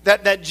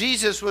that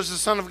Jesus was the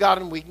Son of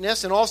God in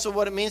weakness, and also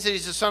what it means that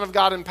he's the Son of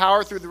God in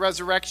power through the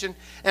resurrection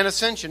and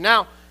ascension.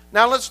 Now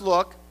let's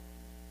look.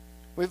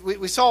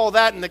 We saw all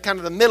that in the kind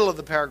of the middle of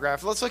the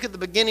paragraph. Let's look at the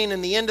beginning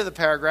and the end of the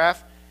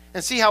paragraph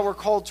and see how we're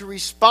called to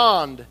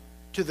respond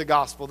to the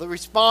gospel, to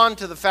respond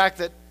to the fact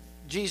that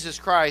Jesus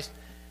Christ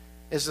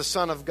is the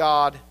Son of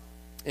God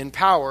in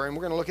power. And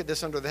we're going to look at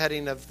this under the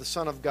heading of the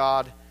Son of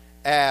God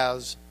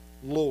as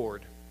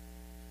Lord.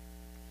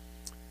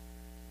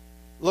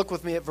 Look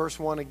with me at verse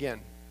 1 again.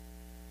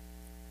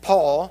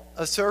 Paul,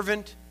 a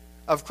servant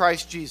of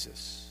Christ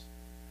Jesus,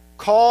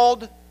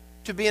 called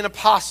to be an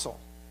apostle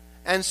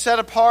and set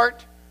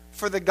apart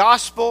for the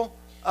gospel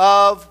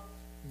of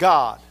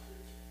God.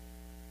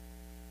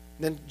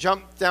 Then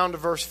jump down to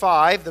verse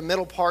 5. The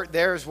middle part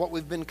there is what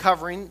we've been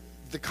covering,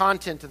 the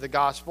content of the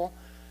gospel.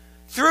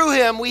 Through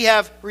him we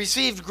have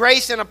received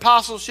grace and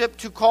apostleship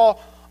to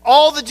call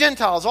all the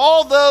Gentiles,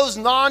 all those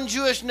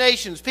non-Jewish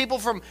nations, people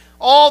from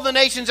all the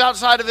nations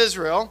outside of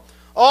Israel,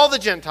 all the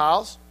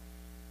Gentiles,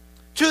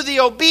 to the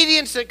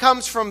obedience that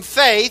comes from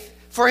faith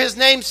for his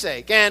name's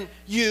sake. And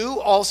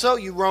you also,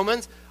 you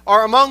Romans,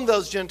 are among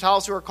those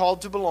Gentiles who are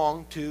called to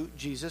belong to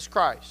Jesus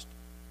Christ.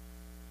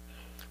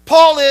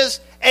 Paul is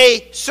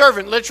a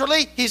servant,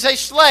 literally, he's a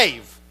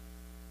slave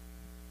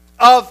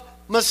of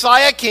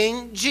Messiah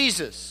King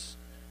Jesus,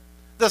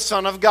 the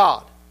Son of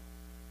God,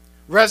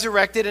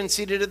 resurrected and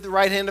seated at the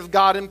right hand of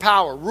God in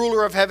power,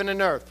 ruler of heaven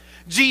and earth.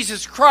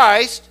 Jesus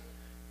Christ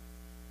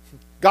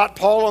got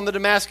Paul on the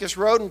Damascus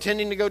road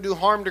intending to go do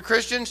harm to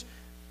Christians,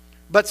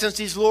 but since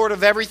he's Lord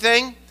of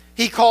everything,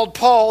 he called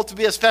Paul to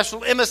be a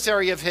special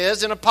emissary of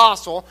his, an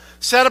apostle,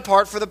 set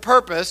apart for the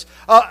purpose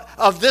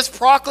of this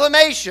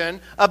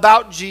proclamation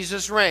about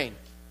Jesus' reign.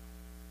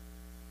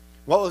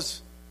 What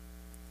was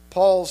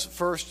Paul's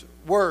first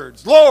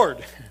words?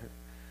 Lord!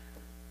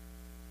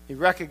 He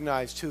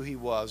recognized who he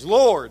was.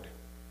 Lord!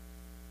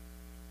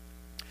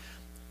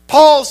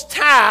 Paul's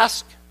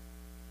task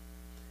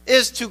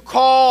is to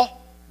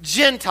call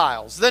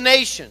Gentiles, the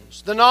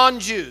nations, the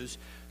non-Jews,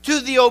 to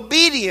the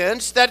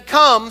obedience that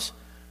comes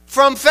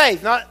from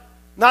faith.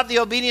 Not the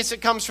obedience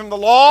that comes from the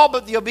law,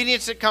 but the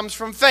obedience that comes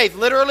from faith.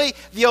 Literally,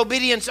 the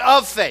obedience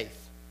of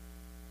faith.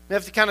 We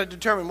have to kind of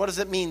determine, what does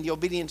it mean, the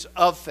obedience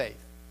of faith?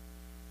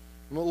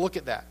 And we'll look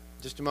at that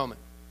in just a moment.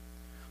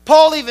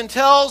 Paul even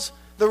tells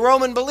the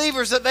Roman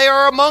believers that they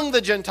are among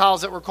the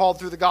Gentiles that were called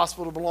through the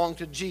gospel to belong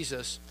to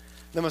Jesus,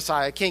 the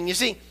Messiah King. You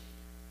see,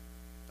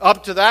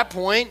 up to that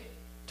point,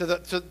 to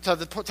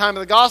the time of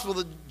the gospel,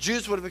 the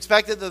Jews would have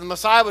expected that the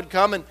Messiah would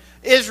come and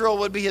Israel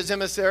would be his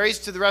emissaries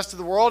to the rest of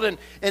the world. And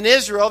in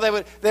Israel, they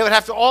would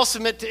have to all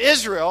submit to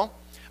Israel.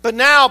 But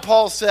now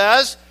Paul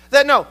says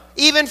that no,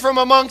 even from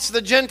amongst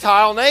the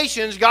Gentile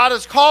nations, God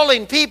is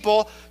calling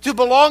people to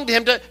belong to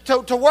him,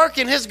 to work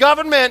in his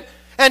government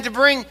and to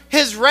bring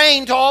his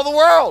reign to all the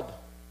world.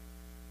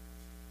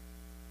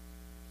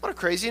 What a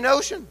crazy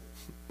notion.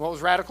 What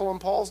was radical in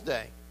Paul's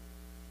day?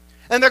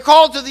 And they're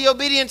called to the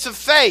obedience of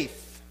faith.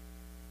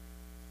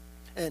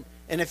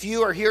 And if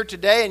you are here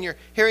today and you're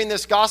hearing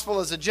this gospel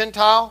as a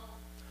Gentile,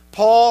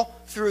 Paul,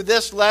 through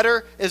this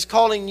letter, is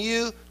calling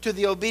you to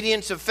the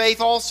obedience of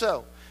faith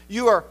also.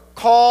 You are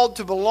called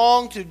to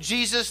belong to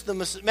Jesus, the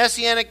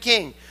Messianic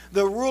King,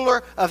 the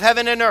ruler of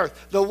heaven and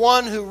earth, the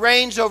one who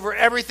reigns over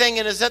everything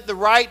and is at the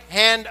right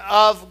hand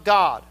of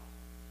God.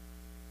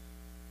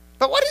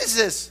 But what is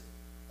this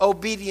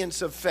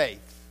obedience of faith?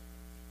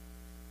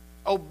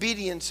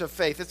 Obedience of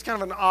faith. It's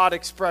kind of an odd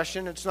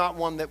expression. It's not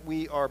one that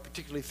we are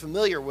particularly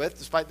familiar with,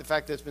 despite the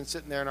fact that it's been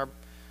sitting there in our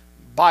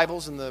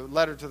Bibles and the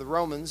letter to the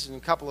Romans in a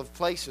couple of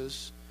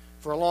places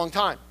for a long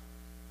time.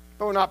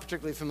 But we're not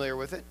particularly familiar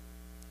with it.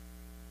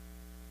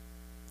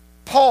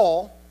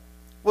 Paul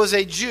was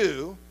a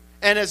Jew,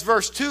 and as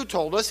verse 2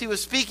 told us, he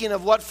was speaking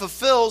of what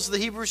fulfills the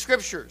Hebrew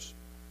Scriptures.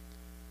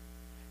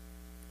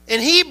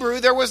 In Hebrew,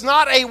 there was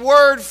not a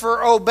word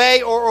for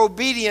obey or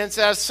obedience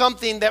as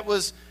something that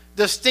was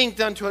distinct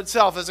unto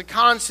itself, as a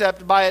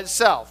concept by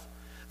itself.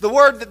 The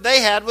word that they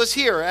had was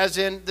hear, as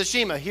in the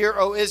Shema. Hear,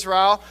 O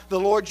Israel, the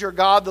Lord your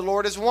God, the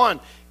Lord is one.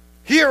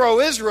 Hear, O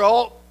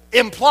Israel,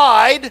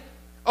 implied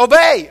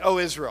obey, O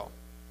Israel.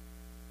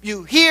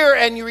 You hear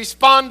and you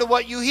respond to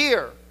what you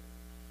hear.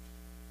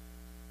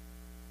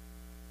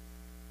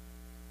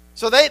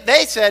 So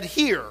they said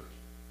hear.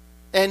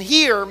 And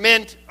hear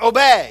meant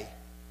obey.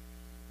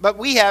 But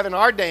we have in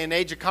our day and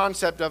age a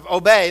concept of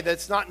obey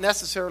that's not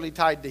necessarily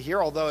tied to hear,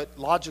 although it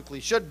logically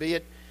should be.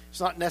 It's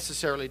not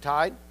necessarily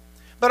tied.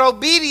 But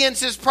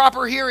obedience is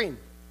proper hearing.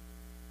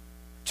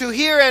 To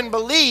hear and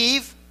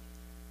believe,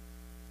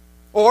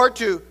 or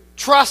to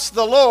trust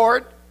the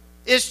Lord,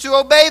 is to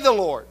obey the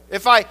Lord.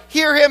 If I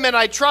hear Him and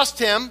I trust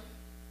Him,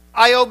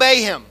 I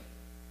obey Him.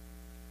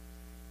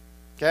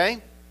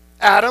 Okay?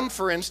 Adam,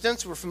 for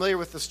instance, we're familiar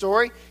with the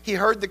story. He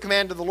heard the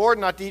command of the Lord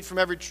not to eat from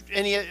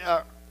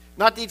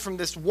not to eat from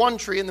this one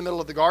tree in the middle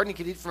of the garden. He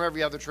could eat from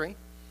every other tree.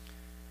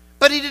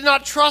 But he did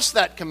not trust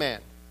that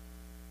command.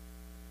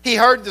 He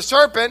heard the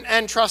serpent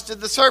and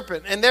trusted the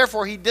serpent, and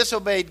therefore he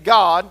disobeyed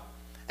God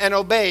and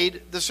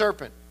obeyed the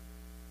serpent.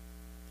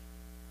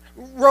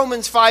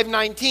 Romans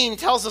 5:19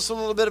 tells us a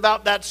little bit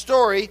about that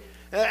story.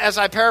 As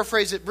I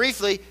paraphrase it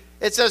briefly,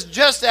 it says,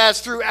 just as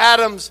through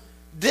Adam's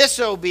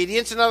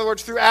disobedience, in other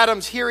words, through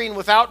Adam's hearing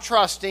without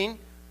trusting,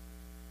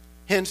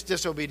 hence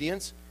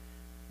disobedience,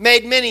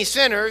 made many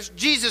sinners,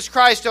 Jesus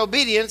Christ's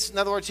obedience, in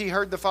other words, he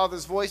heard the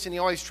Father's voice and he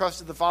always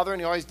trusted the Father and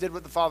he always did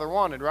what the Father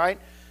wanted, right?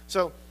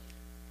 So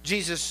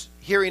Jesus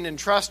hearing and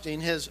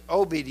trusting, his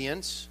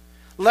obedience,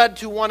 led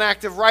to one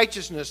act of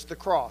righteousness, the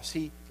cross.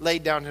 He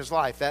laid down his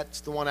life.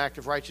 That's the one act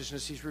of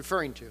righteousness he's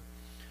referring to.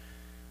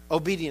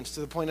 Obedience to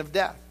the point of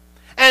death.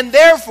 And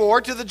therefore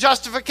to the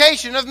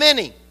justification of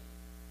many.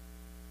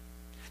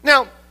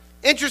 Now,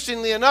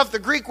 interestingly enough, the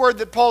Greek word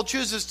that Paul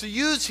chooses to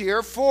use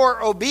here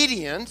for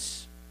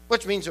obedience,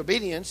 which means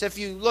obedience, if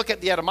you look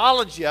at the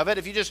etymology of it,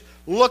 if you just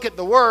look at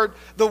the word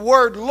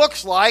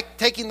looks like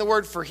taking the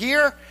word for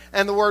hear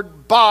and the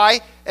word by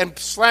and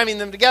slamming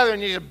them together,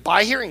 and you just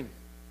by hearing.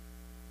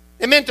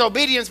 It meant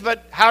obedience,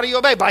 but how do you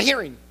obey? By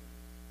hearing.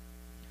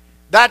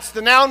 That's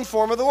the noun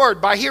form of the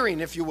word, by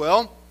hearing, if you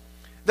will.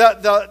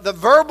 The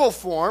verbal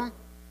form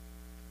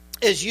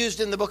is used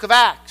in the book of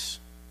Acts.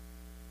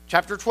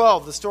 Chapter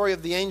 12, the story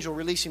of the angel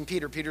releasing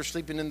Peter. Peter's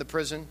sleeping in the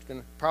prison, going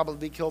to probably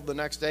be killed the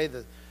next day.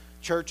 The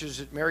church is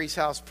at Mary's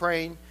house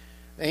praying.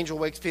 The angel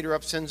wakes Peter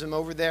up, sends him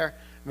over there.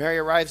 Mary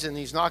arrives and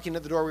he's knocking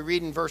at the door. We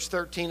read in verse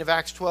 13 of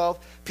Acts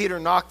 12, Peter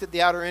knocked at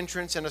the outer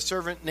entrance and a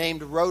servant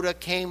named Rhoda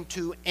came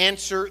to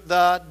answer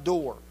the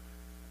door.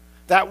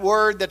 That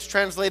word that's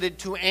translated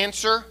to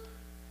answer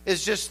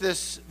is just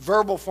this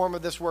verbal form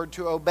of this word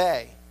to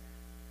obey,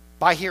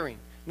 by hearing.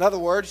 In other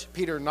words,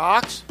 Peter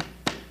knocks.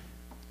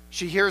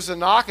 She hears a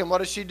knock, and what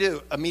does she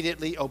do?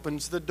 Immediately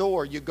opens the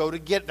door. You go to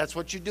get, that's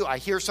what you do. I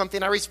hear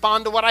something, I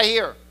respond to what I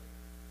hear.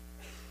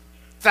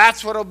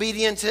 That's what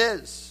obedience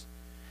is.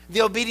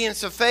 The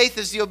obedience of faith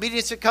is the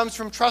obedience that comes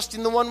from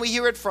trusting the one we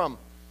hear it from,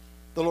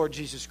 the Lord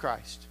Jesus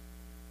Christ.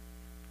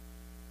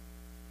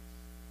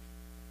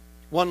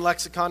 One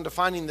lexicon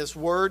defining this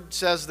word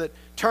says that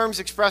terms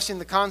expressing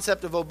the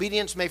concept of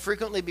obedience may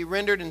frequently be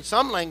rendered in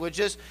some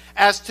languages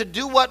as to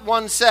do what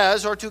one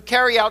says or to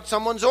carry out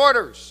someone's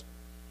orders.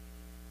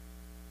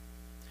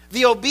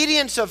 The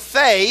obedience of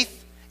faith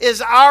is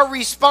our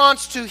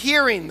response to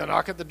hearing, the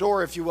knock at the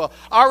door, if you will.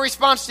 Our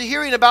response to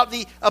hearing about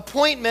the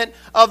appointment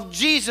of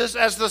Jesus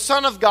as the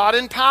Son of God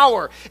in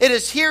power. It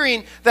is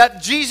hearing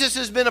that Jesus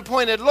has been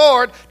appointed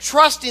Lord,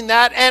 trusting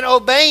that and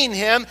obeying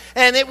Him,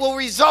 and it will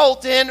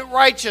result in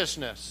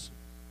righteousness.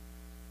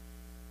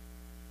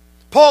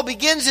 Paul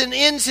begins and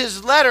ends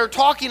his letter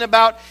talking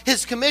about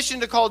his commission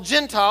to call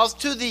Gentiles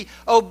to the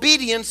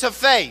obedience of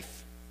faith.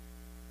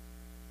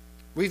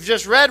 We've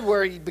just read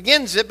where he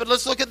begins it, but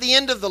let's look at the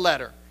end of the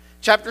letter.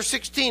 Chapter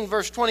 16,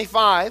 verse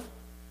 25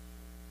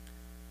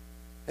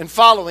 and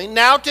following.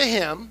 Now to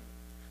Him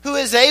who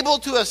is able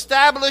to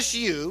establish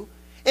you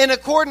in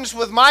accordance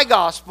with my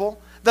gospel,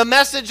 the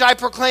message I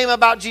proclaim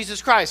about Jesus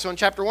Christ. So in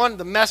chapter 1,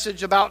 the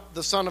message about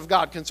the Son of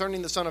God,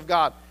 concerning the Son of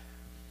God.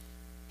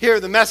 Here,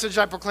 the message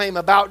I proclaim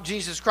about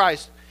Jesus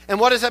Christ. And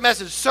what is that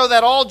message? So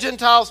that all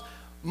Gentiles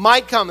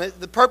might come.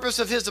 The purpose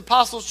of His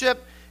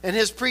apostleship and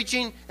His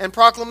preaching and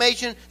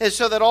proclamation is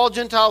so that all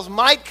Gentiles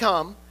might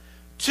come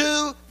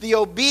to the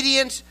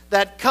obedience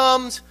that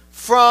comes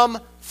from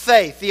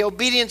faith. The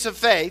obedience of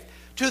faith.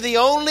 To the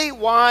only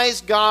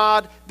wise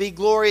God be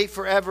glory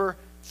forever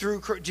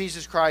through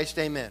Jesus Christ.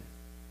 Amen.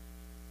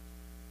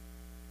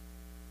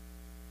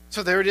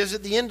 So there it is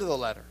at the end of the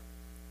letter.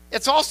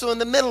 It's also in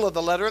the middle of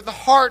the letter, at the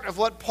heart of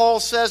what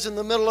Paul says in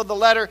the middle of the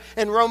letter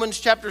in Romans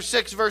chapter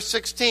 6, verse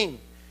 16.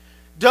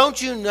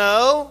 Don't you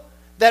know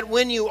that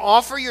when you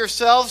offer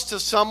yourselves to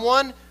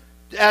someone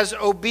as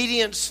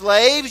obedient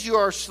slaves, you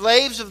are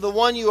slaves of the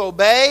one you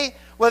obey,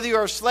 whether you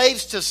are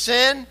slaves to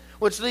sin,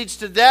 which leads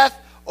to death,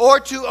 or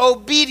to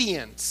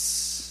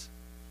obedience,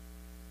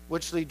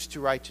 which leads to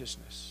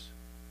righteousness.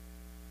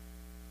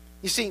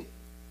 You see,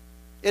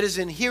 it is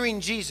in hearing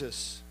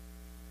Jesus,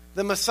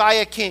 the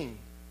Messiah King,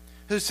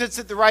 who sits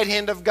at the right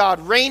hand of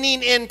God,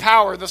 reigning in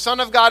power, the Son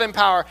of God in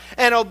power,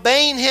 and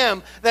obeying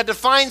Him that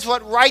defines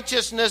what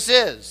righteousness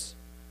is.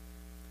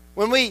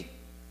 When we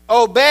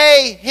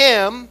obey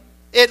Him,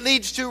 it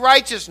leads to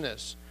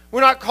righteousness.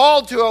 We're not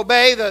called to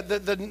obey,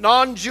 the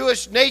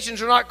non-Jewish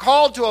nations are not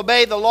called to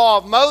obey the law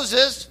of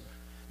Moses.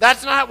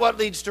 That's not what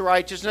leads to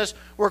righteousness.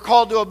 We're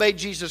called to obey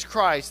Jesus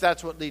Christ.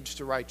 That's what leads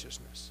to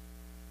righteousness.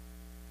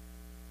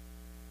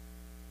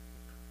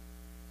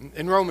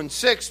 In Romans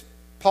 6,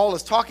 Paul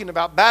is talking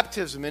about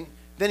baptism, and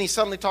then he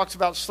suddenly talks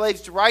about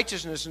slaves to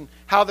righteousness and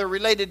how they're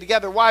related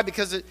together. Why?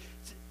 Because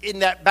in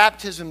that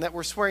baptism that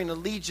we're swearing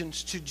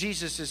allegiance to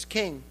Jesus as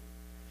King.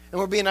 And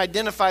we're being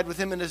identified with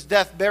him in his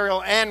death,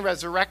 burial, and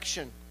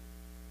resurrection.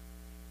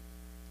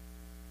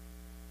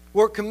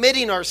 We're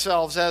committing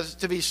ourselves as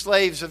to be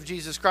slaves of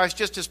Jesus Christ,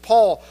 just as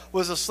Paul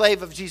was a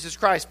slave of Jesus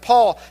Christ.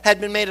 Paul had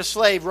been made a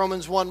slave,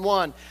 Romans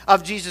 1:1,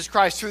 of Jesus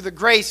Christ through the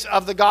grace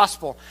of the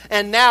gospel.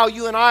 And now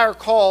you and I are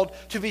called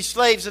to be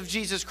slaves of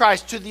Jesus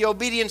Christ, to the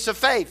obedience of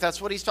faith.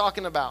 That's what he's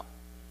talking about.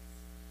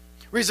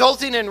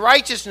 Resulting in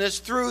righteousness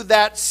through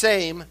that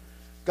same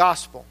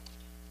gospel.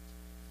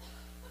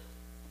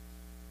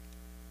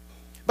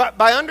 But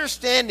by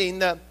understanding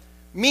the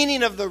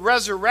meaning of the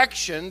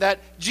resurrection, that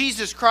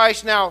Jesus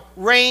Christ now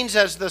reigns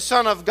as the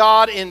Son of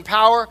God in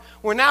power,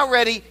 we're now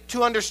ready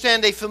to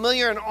understand a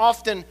familiar and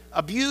often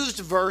abused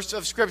verse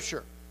of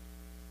Scripture.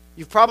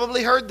 You've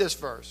probably heard this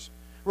verse.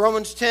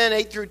 Romans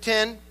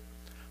 10:8-10.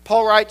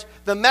 Paul writes,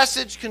 "The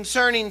message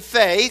concerning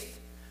faith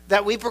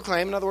that we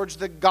proclaim," in other words,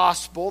 the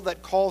gospel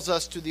that calls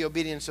us to the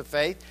obedience of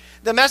faith,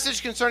 "the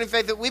message concerning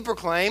faith that we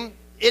proclaim,"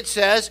 it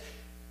says,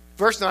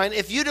 verse 9,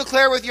 "if you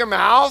declare with your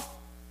mouth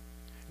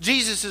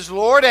Jesus is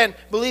Lord, and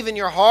believe in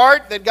your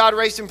heart that God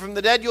raised him from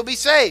the dead, you'll be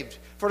saved.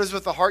 For it is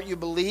with the heart you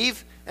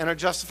believe and are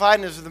justified,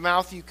 and it is with the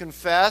mouth you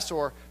confess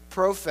or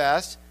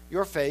profess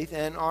your faith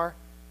and are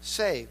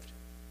saved."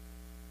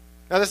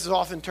 Now, this is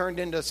often turned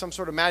into some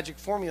sort of magic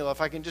formula.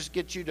 If I can just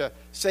get you to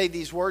say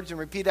these words and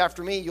repeat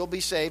after me, you'll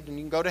be saved and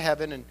you can go to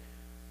heaven, and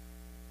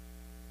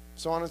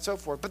so on and so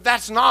forth. But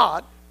that's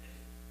not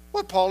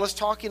what Paul is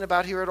talking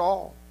about here at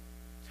all.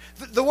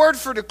 The word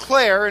for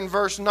declare in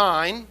verse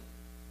 9,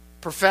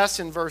 profess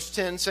in verse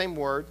 10, same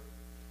word.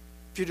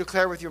 If you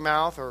declare with your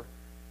mouth, or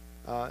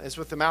as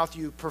with the mouth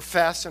you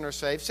profess and are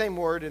saved, same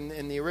word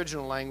in the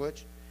original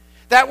language.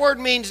 That word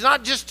means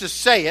not just to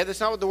say it. That's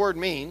not what the word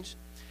means.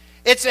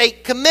 It's a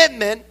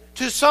commitment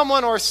to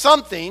someone or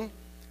something,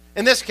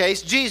 in this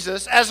case,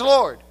 Jesus, as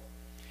Lord.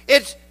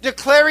 It's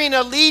declaring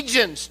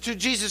allegiance to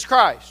Jesus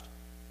Christ.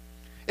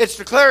 It's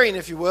declaring,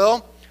 if you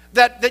will,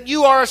 that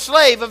you are a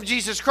slave of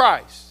Jesus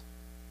Christ.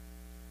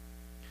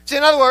 See,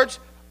 in other words,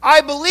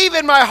 I believe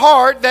in my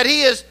heart that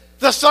he is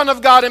the Son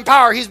of God in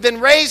power. He's been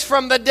raised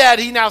from the dead.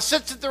 He now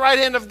sits at the right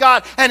hand of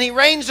God, and he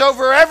reigns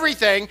over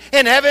everything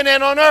in heaven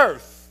and on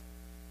earth.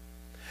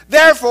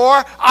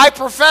 Therefore, I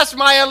profess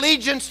my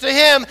allegiance to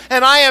him,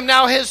 and I am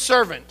now his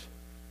servant.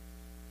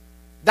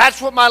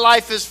 That's what my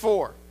life is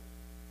for.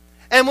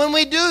 And when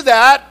we do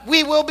that,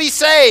 we will be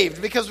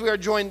saved because we are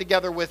joined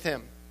together with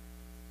him.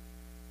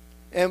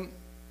 And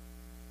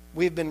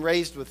we've been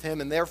raised with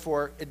him, and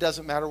therefore it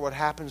doesn't matter what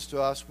happens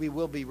to us. We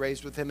will be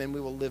raised with him, and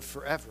we will live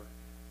forever.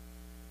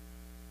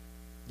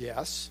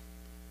 Yes,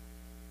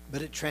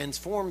 but it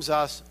transforms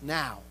us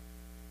now.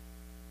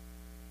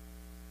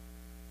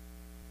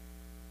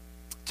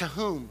 To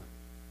whom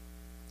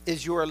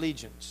is your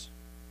allegiance?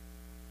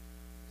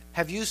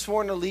 Have you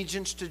sworn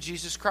allegiance to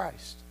Jesus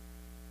Christ?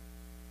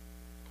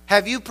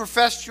 Have you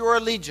professed your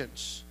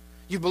allegiance?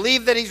 You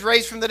believe that he's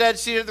raised from the dead,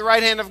 seated at the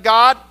right hand of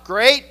God?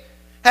 Great.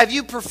 Have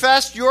you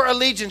professed your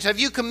allegiance? Have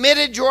you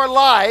committed your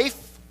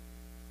life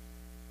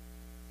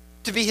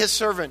to be his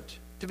servant,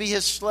 to be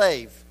his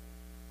slave?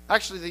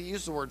 Actually, they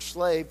use the word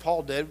slave.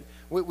 Paul did.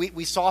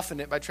 We soften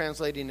it by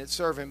translating it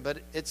servant, but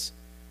it's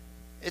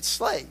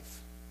slave.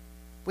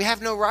 We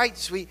have no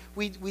rights. We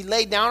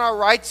lay down our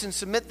rights and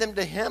submit them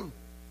to him.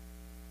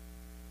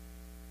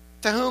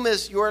 To whom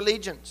is your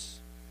allegiance?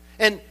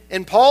 And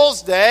in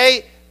Paul's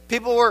day,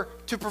 people were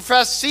to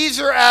profess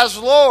Caesar as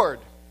Lord.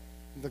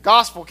 The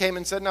gospel came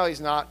and said, no, he's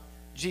not.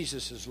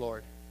 Jesus is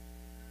Lord.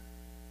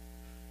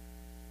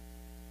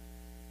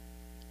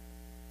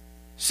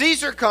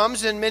 Caesar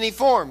comes in many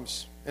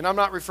forms, and I'm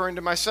not referring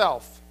to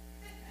myself.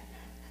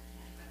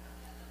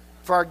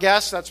 For our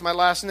guests, that's my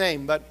last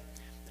name, but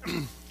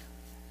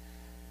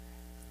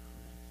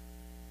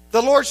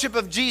the lordship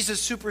of Jesus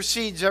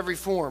supersedes every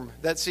form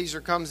that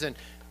Caesar comes in.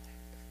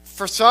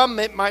 For some,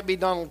 it might be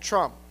Donald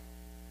Trump.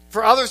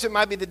 For others, it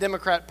might be the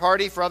Democrat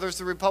Party. For others,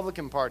 the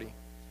Republican Party.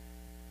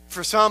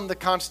 For some, the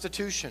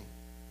Constitution.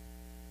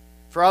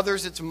 For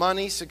others, it's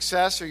money,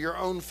 success, or your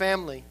own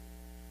family.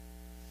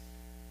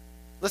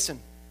 Listen,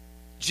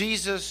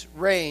 Jesus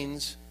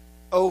reigns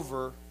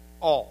over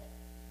all.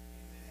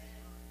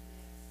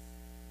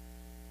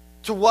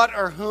 To what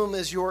or whom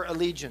is your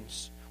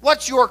allegiance?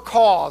 What's your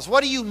cause?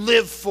 What do you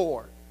live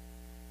for?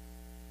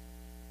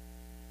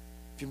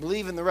 If you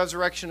believe in the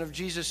resurrection of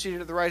Jesus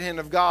seated at the right hand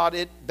of God,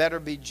 it better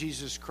be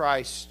Jesus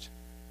Christ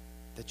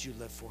that you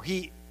live for.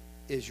 He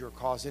is your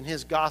cause, and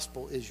his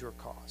gospel is your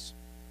cause.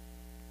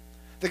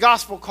 The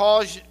gospel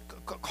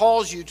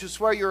calls you to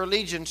swear your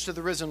allegiance to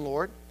the risen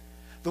Lord,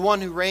 the one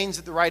who reigns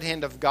at the right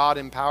hand of God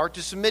in power,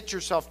 to submit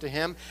yourself to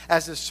him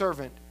as a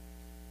servant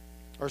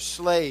or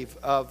slave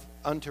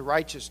unto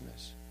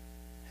righteousness.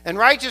 And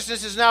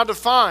righteousness is now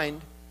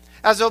defined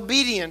as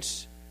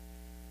obedience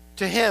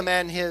to Him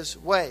and His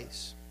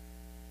ways.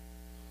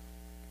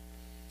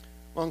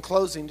 Well, in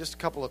closing, just a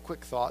couple of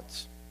quick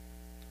thoughts.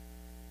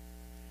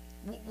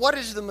 What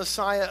is the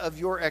Messiah of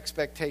your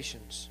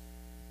expectations?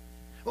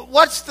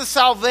 What's the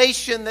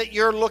salvation that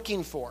you're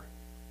looking for?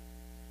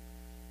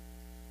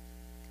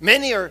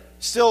 Many are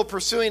still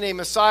pursuing a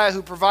Messiah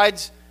who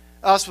provides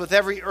us with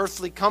every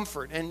earthly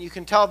comfort. And you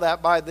can tell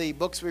that by the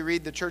books we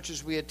read, the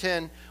churches we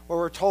attend, where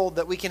we're told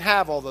that we can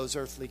have all those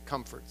earthly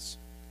comforts.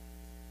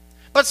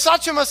 But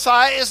such a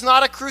Messiah is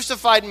not a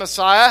crucified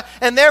Messiah,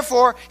 and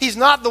therefore He's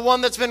not the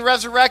one that's been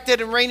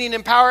resurrected and reigning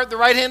in power at the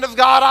right hand of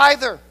God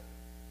either.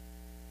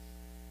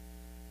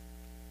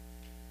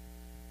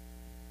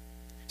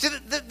 See,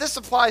 this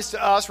applies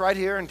to us right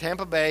here in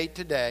Tampa Bay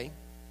today.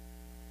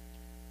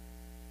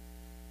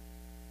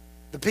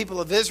 The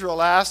people of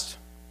Israel asked,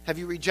 have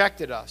you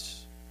rejected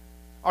us?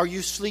 Are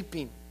you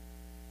sleeping?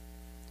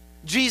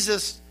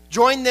 Jesus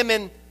joined them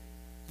in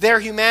their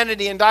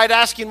humanity and died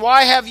asking,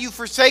 why have you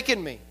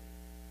forsaken me?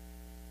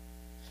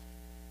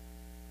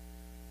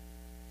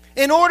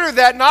 In order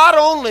that not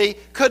only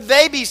could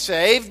they be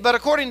saved, but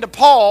according to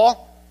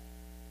Paul,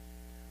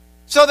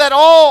 so that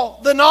all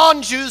the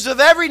non-Jews of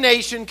every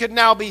nation could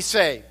now be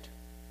saved.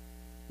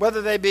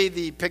 Whether they be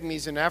the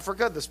pygmies in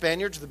Africa, the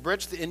Spaniards, the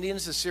Brits, the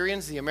Indians, the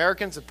Syrians, the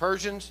Americans, the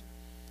Persians,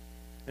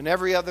 and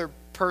every other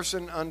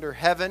person under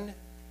heaven,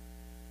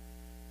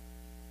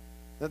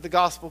 that the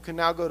gospel can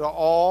now go to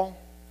all,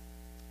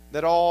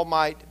 that all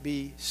might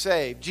be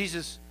saved.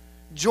 Jesus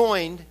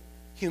joined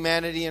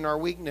humanity in our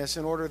weakness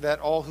in order that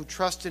all who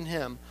trust in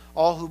Him,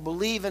 all who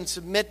believe and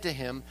submit to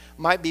Him,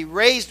 might be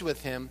raised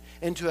with Him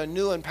into a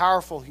new and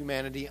powerful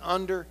humanity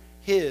under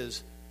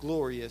His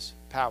glorious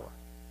power.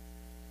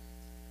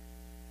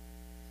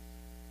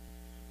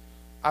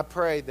 I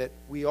pray that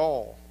we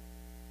all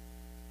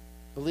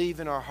believe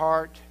in our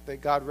heart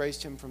that God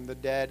raised Him from the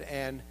dead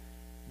and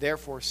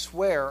therefore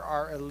swear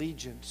our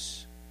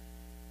allegiance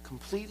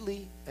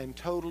completely and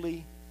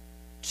totally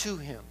to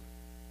Him.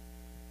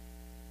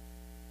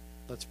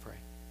 Let's pray.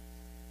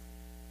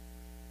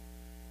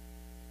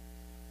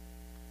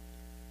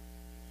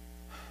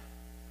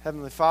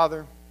 Heavenly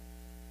Father,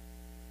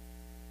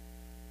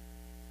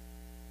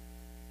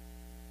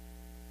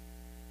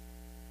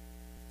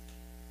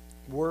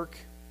 work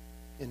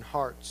in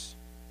hearts,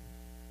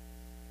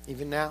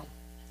 even now,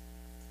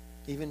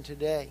 even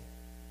today,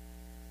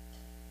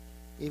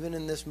 even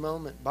in this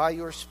moment, by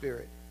your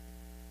Spirit,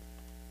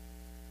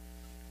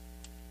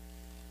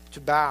 to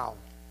bow,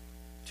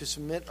 to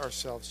submit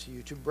ourselves to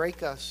you, to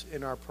break us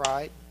in our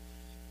pride,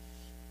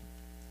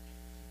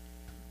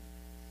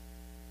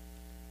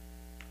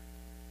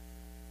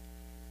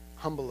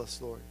 humble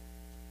us, Lord.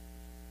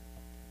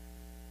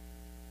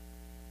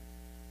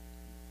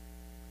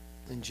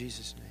 In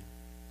Jesus'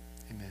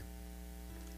 name, amen.